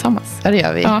skålar tillsammans. Ja, det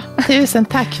gör vi. Ja. Tusen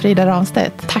tack, Frida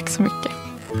Ramstedt. Tack så mycket.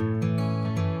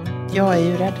 Jag är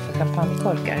ju rädd för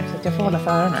champagnekorkar, så att jag får hålla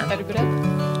för öronen. Är du beredd?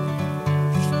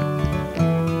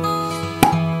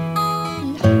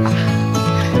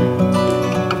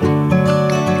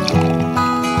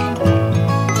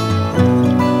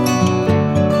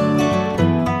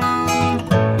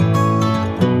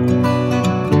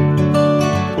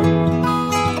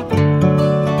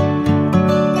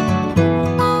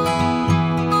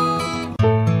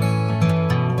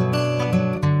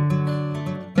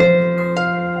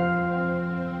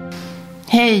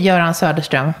 Hej Göran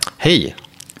Söderström. Hej.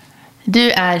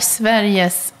 Du är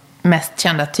Sveriges mest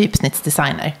kända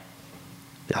typsnittsdesigner.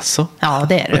 Jaså? Ja,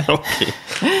 det är du. Okej.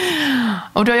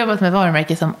 Och du har jobbat med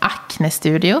varumärken som Acne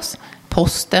Studios,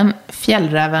 Posten,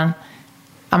 Fjällräven,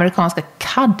 amerikanska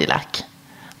Cadillac.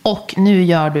 Och nu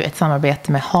gör du ett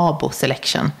samarbete med Habo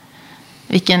Selection.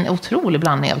 Vilken otrolig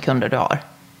blandning av kunder du har.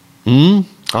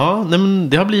 Ja, nej, men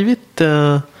det har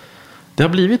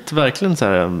blivit verkligen så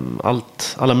här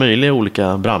alla möjliga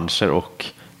olika branscher och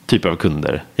typer av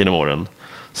kunder genom åren.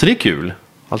 Så det är kul.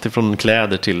 Allt ifrån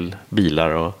kläder till bilar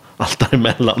och allt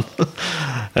däremellan.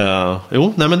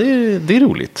 Men det är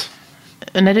roligt.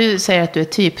 När du säger att du är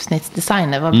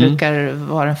typsnittsdesigner, vad brukar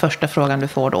vara den första frågan du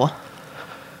får då?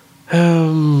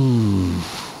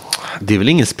 Det är väl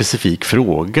ingen specifik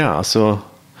fråga. Alltså,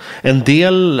 en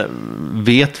del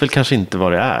vet väl kanske inte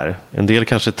vad det är. En del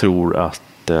kanske tror att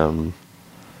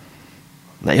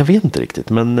nej, jag vet inte riktigt,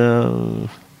 men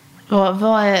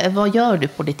Vad gör du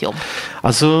på ditt jobb?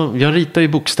 alltså, jag ritar ju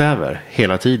bokstäver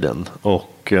hela tiden.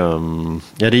 Och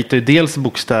jag ritar ju dels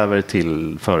bokstäver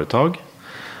till företag.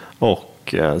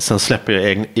 Och sen släpper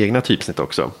jag egna typsnitt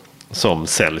också. Som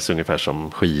säljs ungefär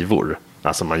som skivor.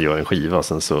 Alltså man gör en skiva och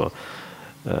sen så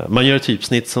man gör ett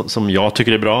typsnitt som jag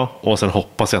tycker är bra. Och sen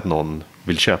hoppas jag att någon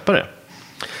vill köpa det.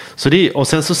 Och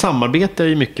sen så samarbetar jag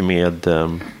ju mycket med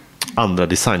andra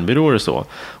designbyråer och så.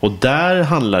 Och där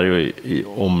handlar det ju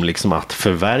om liksom att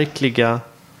förverkliga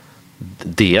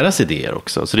deras idéer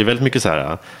också. Så det är väldigt mycket så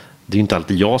här, det är inte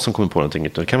alltid jag som kommer på någonting,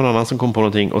 utan det kan vara någon annan som kommer på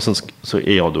någonting, och sen så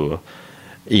är jag då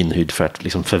inhyrd för att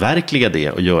liksom förverkliga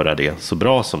det och göra det så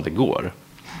bra som det går.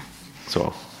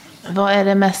 Så. Vad är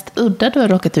det mest udda du har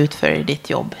råkat ut för i ditt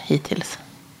jobb hittills?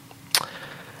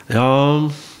 Ja,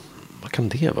 vad kan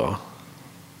det vara?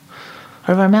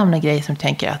 Har du varit med om en grej som du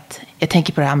tänker att jag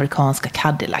tänker på det amerikanska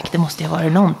Cadillac, det måste ju vara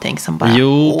någonting som bara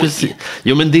precis.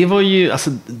 Jo, men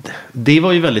det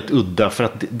var ju väldigt udda, för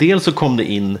att dels så kom det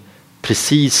in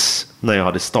precis när jag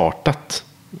hade startat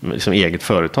liksom eget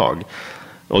företag.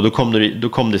 Och då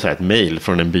kom det så här ett mejl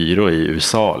från en byrå i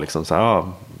USA liksom, så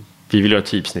här, vi vill göra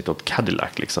typsnitt åt Cadillac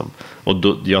liksom. Och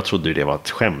jag trodde det var ett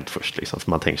skämt först liksom, för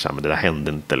man tänkte så här, men det där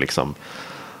hände inte liksom.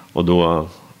 Och då,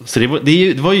 så det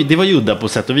var ju udda på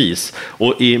sätt och vis.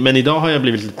 Men idag har jag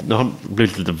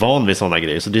blivit lite van vid sådana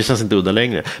grejer, så det känns inte udda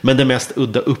längre. Men det mest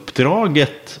udda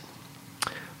uppdraget,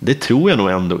 det tror jag nog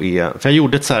ändå är, för jag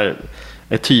gjorde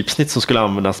ett typsnitt som skulle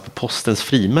användas på Postens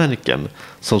frimärken,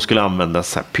 som skulle användas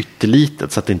så här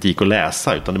pyttelitet så att det inte gick att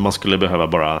läsa, utan man skulle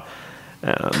behöva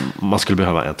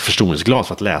ett förstoringsglas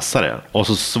för att läsa det. Och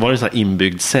så var det så här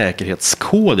inbyggd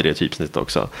säkerhetskod i det typsnittet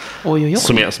också. Oj.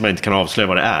 Som jag inte kan avslöja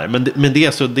vad det är. Men det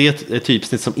är ett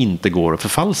typsnitt som inte går att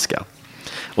förfalska.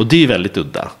 Och det är väldigt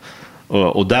udda.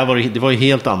 Och där det var ju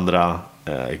helt andra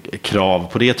krav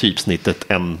på det typsnittet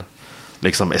än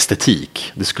liksom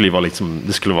estetik. Det skulle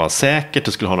vara säkert,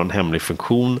 det skulle ha någon hemlig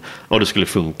funktion och det skulle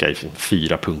funka i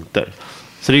 4 punkter.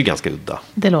 Så det är ju ganska udda.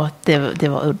 Det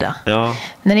var udda. Ja.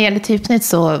 När det gäller typsnitt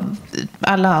så,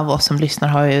 alla av oss som lyssnar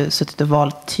har ju suttit och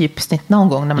valt typsnitt någon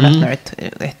gång när man öppnar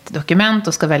ett dokument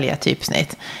och ska välja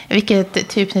typsnitt. Vilket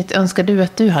typsnitt önskar du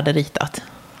att du hade ritat?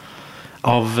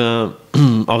 Av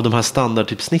de här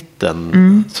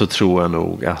standardtypsnitten så tror jag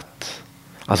nog att...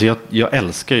 Alltså jag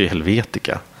älskar ju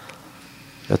Helvetica.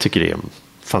 Jag tycker det är en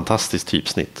fantastisk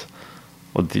typsnitt.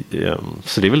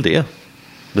 Så det är väl det.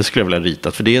 Det skulle jag vilja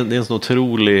rita. För det är en sån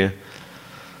otrolig...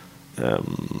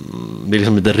 Det är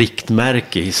liksom ett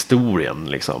riktmärke i historien.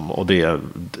 Liksom. Och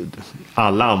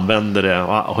alla använder det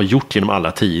och har gjort genom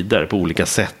alla tider på olika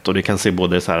sätt. Och det kan se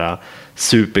både så här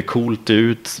supercoolt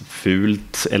ut,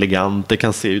 fult, elegant. Det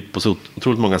kan se ut på så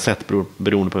otroligt många sätt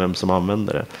beroende på vem som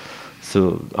använder det.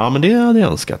 Så ja, men det hade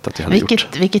jag önskat att jag hade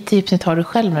gjort. Vilket typsnitt har du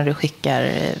själv när du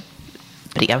skickar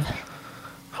brev?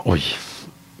 Oj,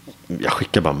 jag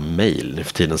skickar bara mejl nu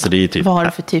för tiden. Så det är typ, vad har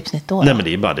du för typsnitt då? Nej, men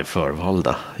det är bara det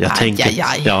förvalda.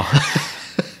 Ja.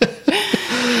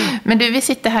 Men du, vi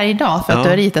sitter här idag för att du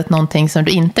har ritat någonting som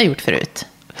du inte har gjort förut.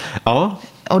 Ja.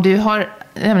 Och du har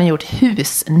nämligen gjort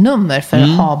husnummer för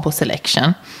Habo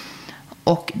Selection.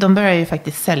 Och de börjar ju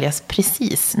faktiskt säljas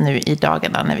precis nu i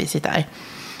dagarna när vi sitter här.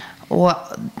 Och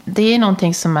det är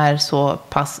någonting som är så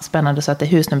pass spännande så att det är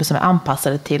husnummer som är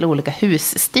anpassade till olika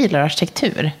husstilar och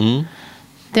arkitektur.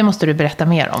 Det måste du berätta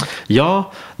mer om.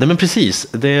 Ja, nej men precis.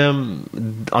 Det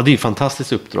är ett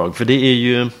fantastiskt uppdrag. För det är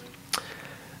ju...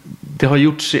 Det har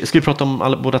gjorts... Ska vi prata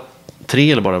om båda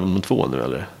 3 eller bara om 2 nu,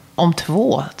 eller? Om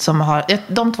 2 som har...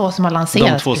 De 2 som har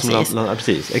lanserats. De 2 som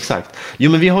precis, exakt.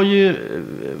 Jo, men vi har ju...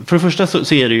 För det första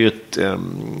så är det ju ett...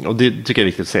 Och det tycker jag är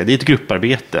viktigt att säga. Det är ett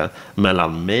grupparbete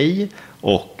mellan mig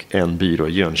och en byrå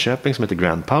i Jönköping som heter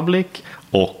Grand Public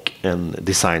och en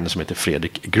designer som heter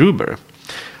Fredrik Gruber.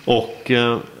 Och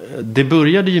det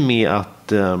började ju med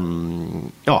att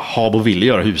Habo ville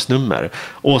göra husnummer.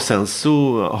 Och sen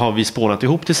så har vi spånat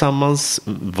ihop tillsammans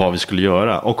vad vi skulle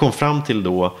göra. Och kom fram till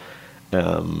då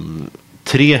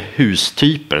 3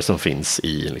 hustyper som finns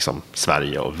i liksom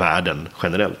Sverige och världen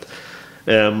generellt.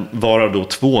 Varav då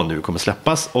 2 nu kommer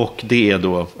släppas. Och det är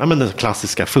då den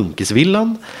klassiska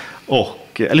funkisvillan.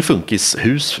 Eller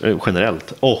funkishus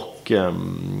generellt. Och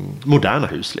moderna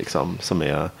hus liksom, som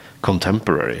är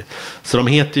contemporary. Så de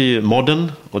heter ju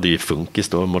modern, och det är funkis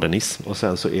då, modernism. Och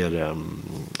sen så är det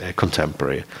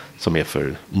contemporary, som är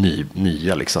för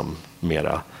nya liksom,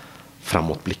 mera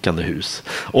framåtblickande hus.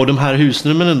 Och de här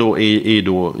husnumren då är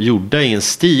då gjorda i en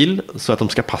stil så att de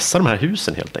ska passa de här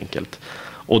husen helt enkelt.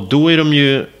 Och då är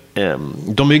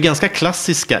de är ju ganska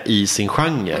klassiska i sin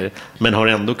genre, men har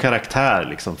ändå karaktär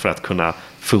liksom, för att kunna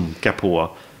funka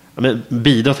på,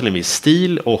 bidra till en viss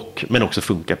stil men också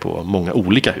funka på många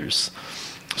olika hus.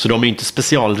 Så de är ju inte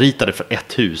specialritade för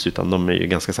ett hus, utan de är ju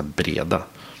ganska så här breda.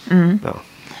 Ja.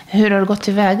 Hur har du gått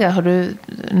tillväga? Har du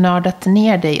nördat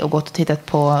ner dig och gått och tittat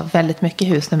på väldigt mycket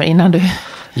husnummer innan du...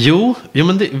 Jo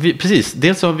men precis.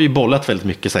 Dels har vi bollat väldigt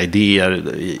mycket så här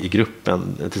idéer i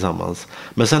gruppen tillsammans.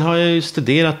 Men sen har jag ju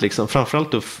studerat liksom,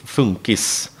 framförallt då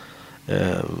funkis,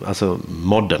 alltså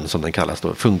modern som den kallas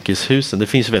då, funkishusen. Det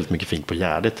finns ju väldigt mycket fint på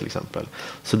Gärdet till exempel.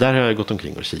 Så där har jag gått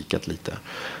omkring och kikat lite.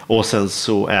 Och sen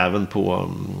så även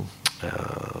på...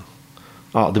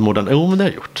 det moderna, men det har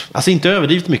jag gjort. Alltså inte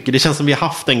överdrivet mycket. Det känns som vi har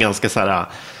haft en ganska så här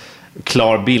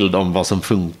klar bild om vad som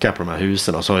funkar på de här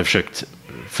husen. Och så har vi försökt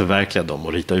förverkliga dem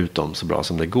och rita ut dem så bra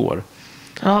som det går.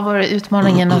 Vad var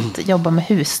utmaningen att jobba med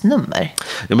husnummer?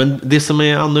 Ja, men det som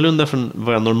är annorlunda från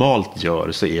vad jag normalt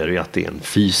gör, så är det ju att det är en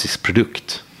fysisk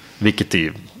produkt. Vilket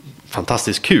är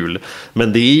fantastiskt kul.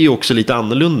 Men det är ju också lite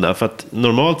annorlunda. För att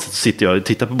normalt sitter jag och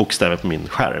tittar på bokstäver på min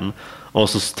skärm. Och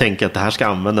så tänker jag att det här ska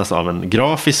användas av en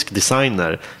grafisk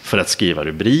designer för att skriva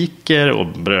rubriker och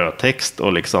brödtext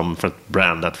och liksom för att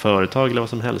branda ett företag eller vad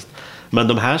som helst. Men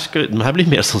de här blir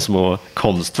mer som små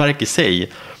konstverk i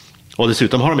sig. Och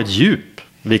dessutom har de ett djup,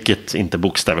 vilket inte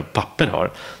bokstäver på papper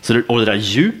har. Och det där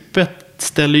djupet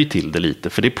ställer ju till det lite,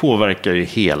 för det påverkar ju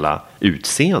hela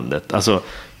utseendet. Alltså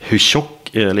hur tjock,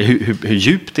 eller hur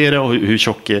djupt är det, och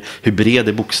hur bred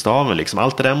är bokstaven liksom.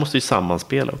 Allt det där måste ju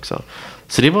sammanspela också.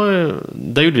 Så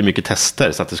där gjorde vi mycket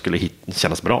tester så att det skulle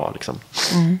kännas bra liksom.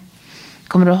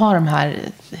 Kommer du ha de här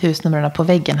husnumren på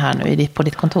väggen här nu på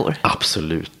ditt kontor?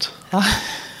 Absolut. Ja,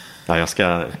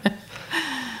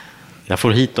 jag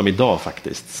får hit dem idag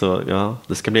faktiskt. Så ja,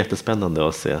 det ska bli jättespännande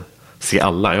att se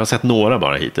alla. Jag har sett några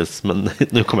bara hittills, men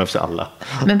nu kommer jag få se alla.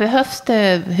 Men behövs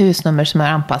det husnummer som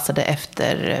är anpassade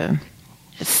efter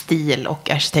stil och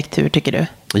arkitektur, tycker du?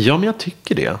 Ja, men jag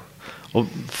tycker det. Och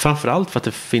framförallt för att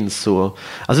det finns så...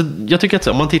 Alltså, jag tycker att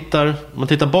om man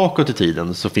tittar bakåt i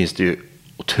tiden så finns det ju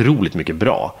otroligt mycket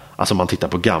bra. Alltså om man tittar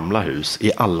på gamla hus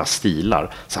i alla stilar.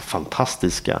 Så här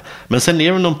fantastiska. Men sen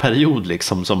är det någon period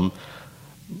liksom som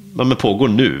pågår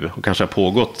nu och kanske har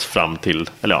pågått fram till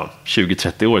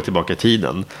 20-30 år tillbaka i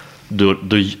tiden.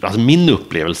 Alltså min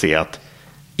upplevelse är att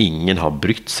ingen har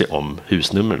brytt sig om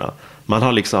husnumren. Man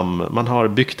har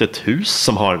byggt ett hus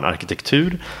som har en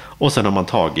arkitektur och sen har man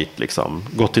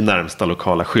gått till närmsta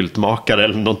lokala skyltmakare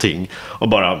eller någonting och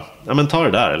bara, ta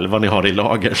det där eller vad ni har i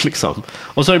lager liksom.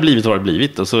 Och så har det blivit vad det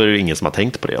blivit och så är det ingen som har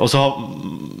tänkt på det. Och så har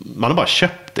man bara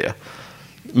köpt det.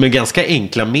 Med ganska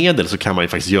enkla medel så kan man ju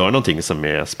faktiskt göra någonting som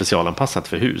är specialanpassat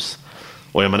för hus.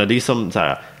 Och jag menar, det är som så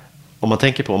här, om man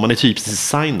tänker på, om man är typisk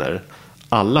designer,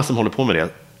 alla som håller på med det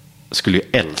skulle ju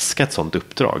älska ett sånt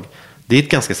uppdrag. Det är ett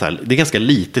ganska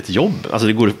litet jobb. Alltså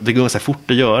det går ganska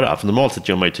fort att göra. För normalt sett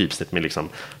gör man ju typsnitt med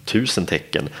 1000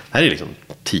 tecken. Här är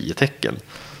 10 tecken.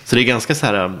 Så det är ganska så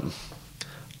här...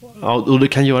 Ja, och det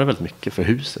kan göra väldigt mycket för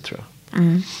huset, tror jag.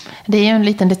 Mm. Det är ju en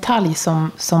liten detalj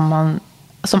som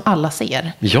alla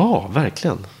ser. Ja,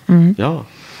 verkligen. Mm. Ja.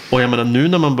 Och jag menar, nu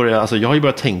när man börjar... Alltså jag har ju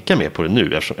börjat tänka mer på det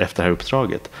nu efter det här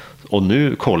uppdraget. Och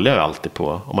nu kollar jag alltid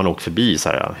på... Om man åker förbi så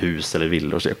här hus eller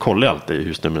villor. Så jag kollar alltid hur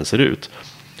husnumren ser ut.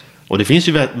 Och det finns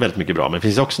ju väldigt mycket bra, men det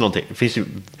finns också någonting,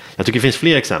 jag tycker det finns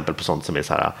fler exempel på sånt som är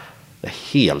så här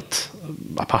helt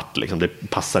apart liksom. Det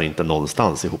passar inte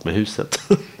någonstans ihop med huset.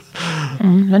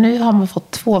 Men nu har man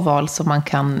fått 2 val som man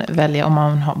kan välja om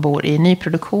man bor i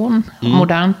nyproduktion,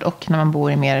 modernt, och när man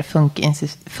bor i mer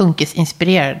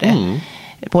funkisinspirerade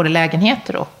både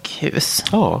lägenheter och hus.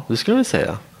 Ja, det skulle jag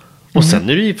säga. Och sen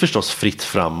är det ju förstås fritt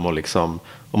fram och liksom,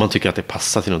 om man tycker att det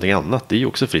passar till någonting annat, det är ju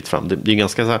också fritt fram. Det är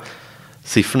ganska så här,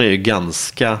 siffrorna är ju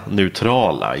ganska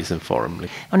neutrala i sin form.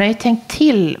 Och ni har ju tänkt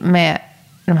till med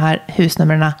de här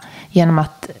husnumren genom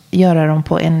att göra dem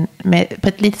på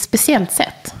ett lite speciellt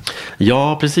sätt.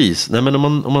 Ja, precis. Nej, men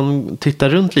om man tittar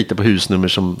runt lite på husnummer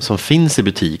som finns i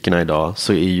butikerna idag,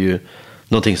 så är ju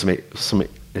någonting som är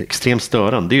extremt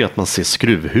störande, det är ju att man ser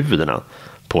skruvhuvudena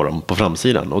på dem på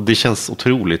framsidan. Och det känns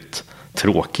otroligt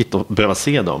tråkigt att behöva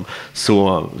se dem.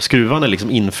 Så skruvarna är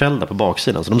liksom infällda på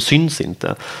baksidan, så de syns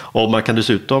inte. Och man kan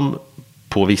dessutom,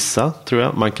 på vissa tror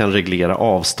jag, man kan reglera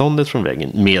avståndet från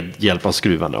väggen med hjälp av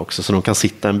skruvarna också. Så de kan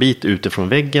sitta en bit utifrån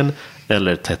väggen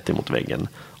eller tätt emot väggen.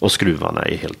 Och skruvarna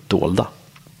är helt dolda.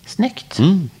 Snyggt.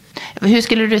 Hur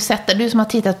skulle du sätta, du som har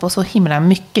tittat på så himla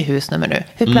mycket husnummer nu,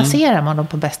 hur placerar man dem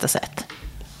på bästa sätt?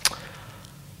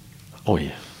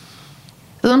 Oj.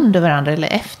 Under varandra eller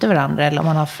efter varandra, eller om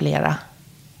man har flera?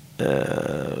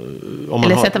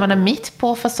 Sätter man den mitt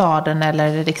på fasaden,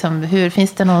 eller liksom, hur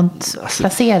finns det någon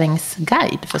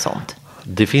placeringsguide för sånt?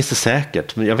 Det finns det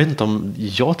säkert, men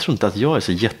jag tror inte att jag är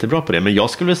så jättebra på det, men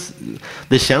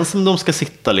det känns som de ska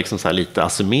sitta liksom så här lite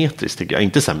asymmetriskt, tycker jag.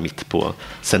 Inte så här mitt på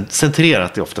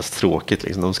centrerat, är oftast tråkigt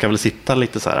liksom. De ska väl sitta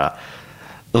lite så här,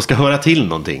 de ska höra till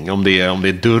någonting, om det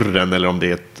är dörren eller om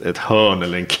det är ett hörn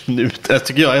eller en knut.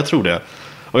 Jag tror det.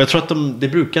 Och jag tror att det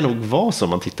brukar nog vara så om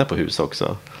man tittar på hus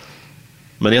också.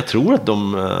 Men jag tror att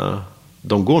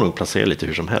de går nog placera lite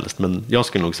hur som helst. Men jag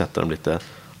skulle nog sätta dem lite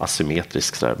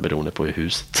asymmetriskt så där, beroende på hur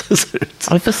huset ser ut.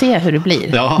 Ja, vi får se hur det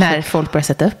blir när folk börjar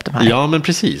sätta upp de här. Ja, men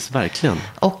precis, verkligen.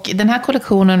 Och den här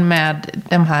kollektionen med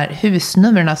de här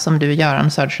husnumren som du,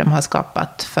 Göran Söderström, har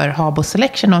skapat för Habo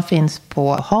Selection, de finns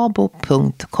på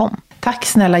habo.com. Tack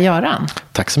snälla Göran.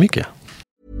 Tack så mycket.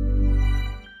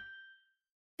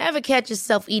 Ever catch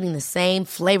yourself eating the same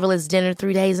flavorless dinner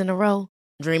 3 days in a row?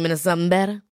 Dreaming of something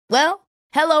better? Well,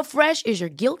 HelloFresh is your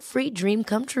guilt-free dream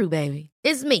come true, baby.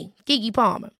 It's me, Keke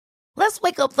Palmer. Let's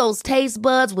wake up those taste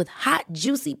buds with hot,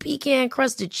 juicy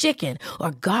pecan-crusted chicken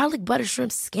or garlic butter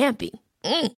shrimp scampi.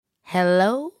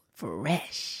 Hello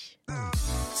Fresh.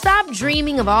 Stop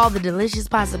dreaming of all the delicious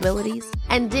possibilities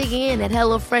and dig in at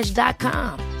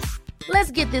HelloFresh.com.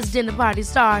 Let's get this dinner party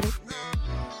started.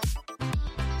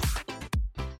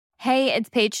 Hey, it's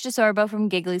Paige DeSorbo from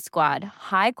Giggly Squad.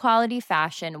 High quality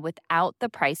fashion without the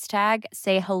price tag.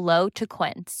 Say hello to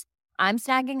Quince. I'm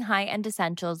snagging high-end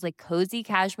essentials like cozy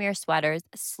cashmere sweaters,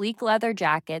 sleek leather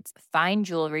jackets, fine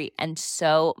jewelry, and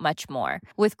so much more.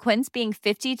 With Quince being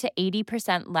 50 to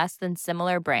 80% less than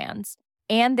similar brands.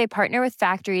 And they partner with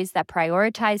factories that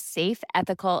prioritize safe,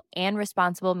 ethical, and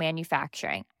responsible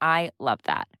manufacturing. I love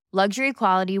that. Luxury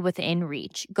quality within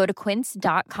reach. Go to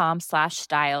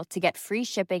quince.com/style to get free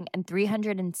shipping and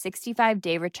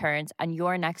 365-day returns on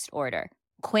your next order.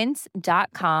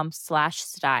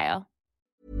 Quince.com/style.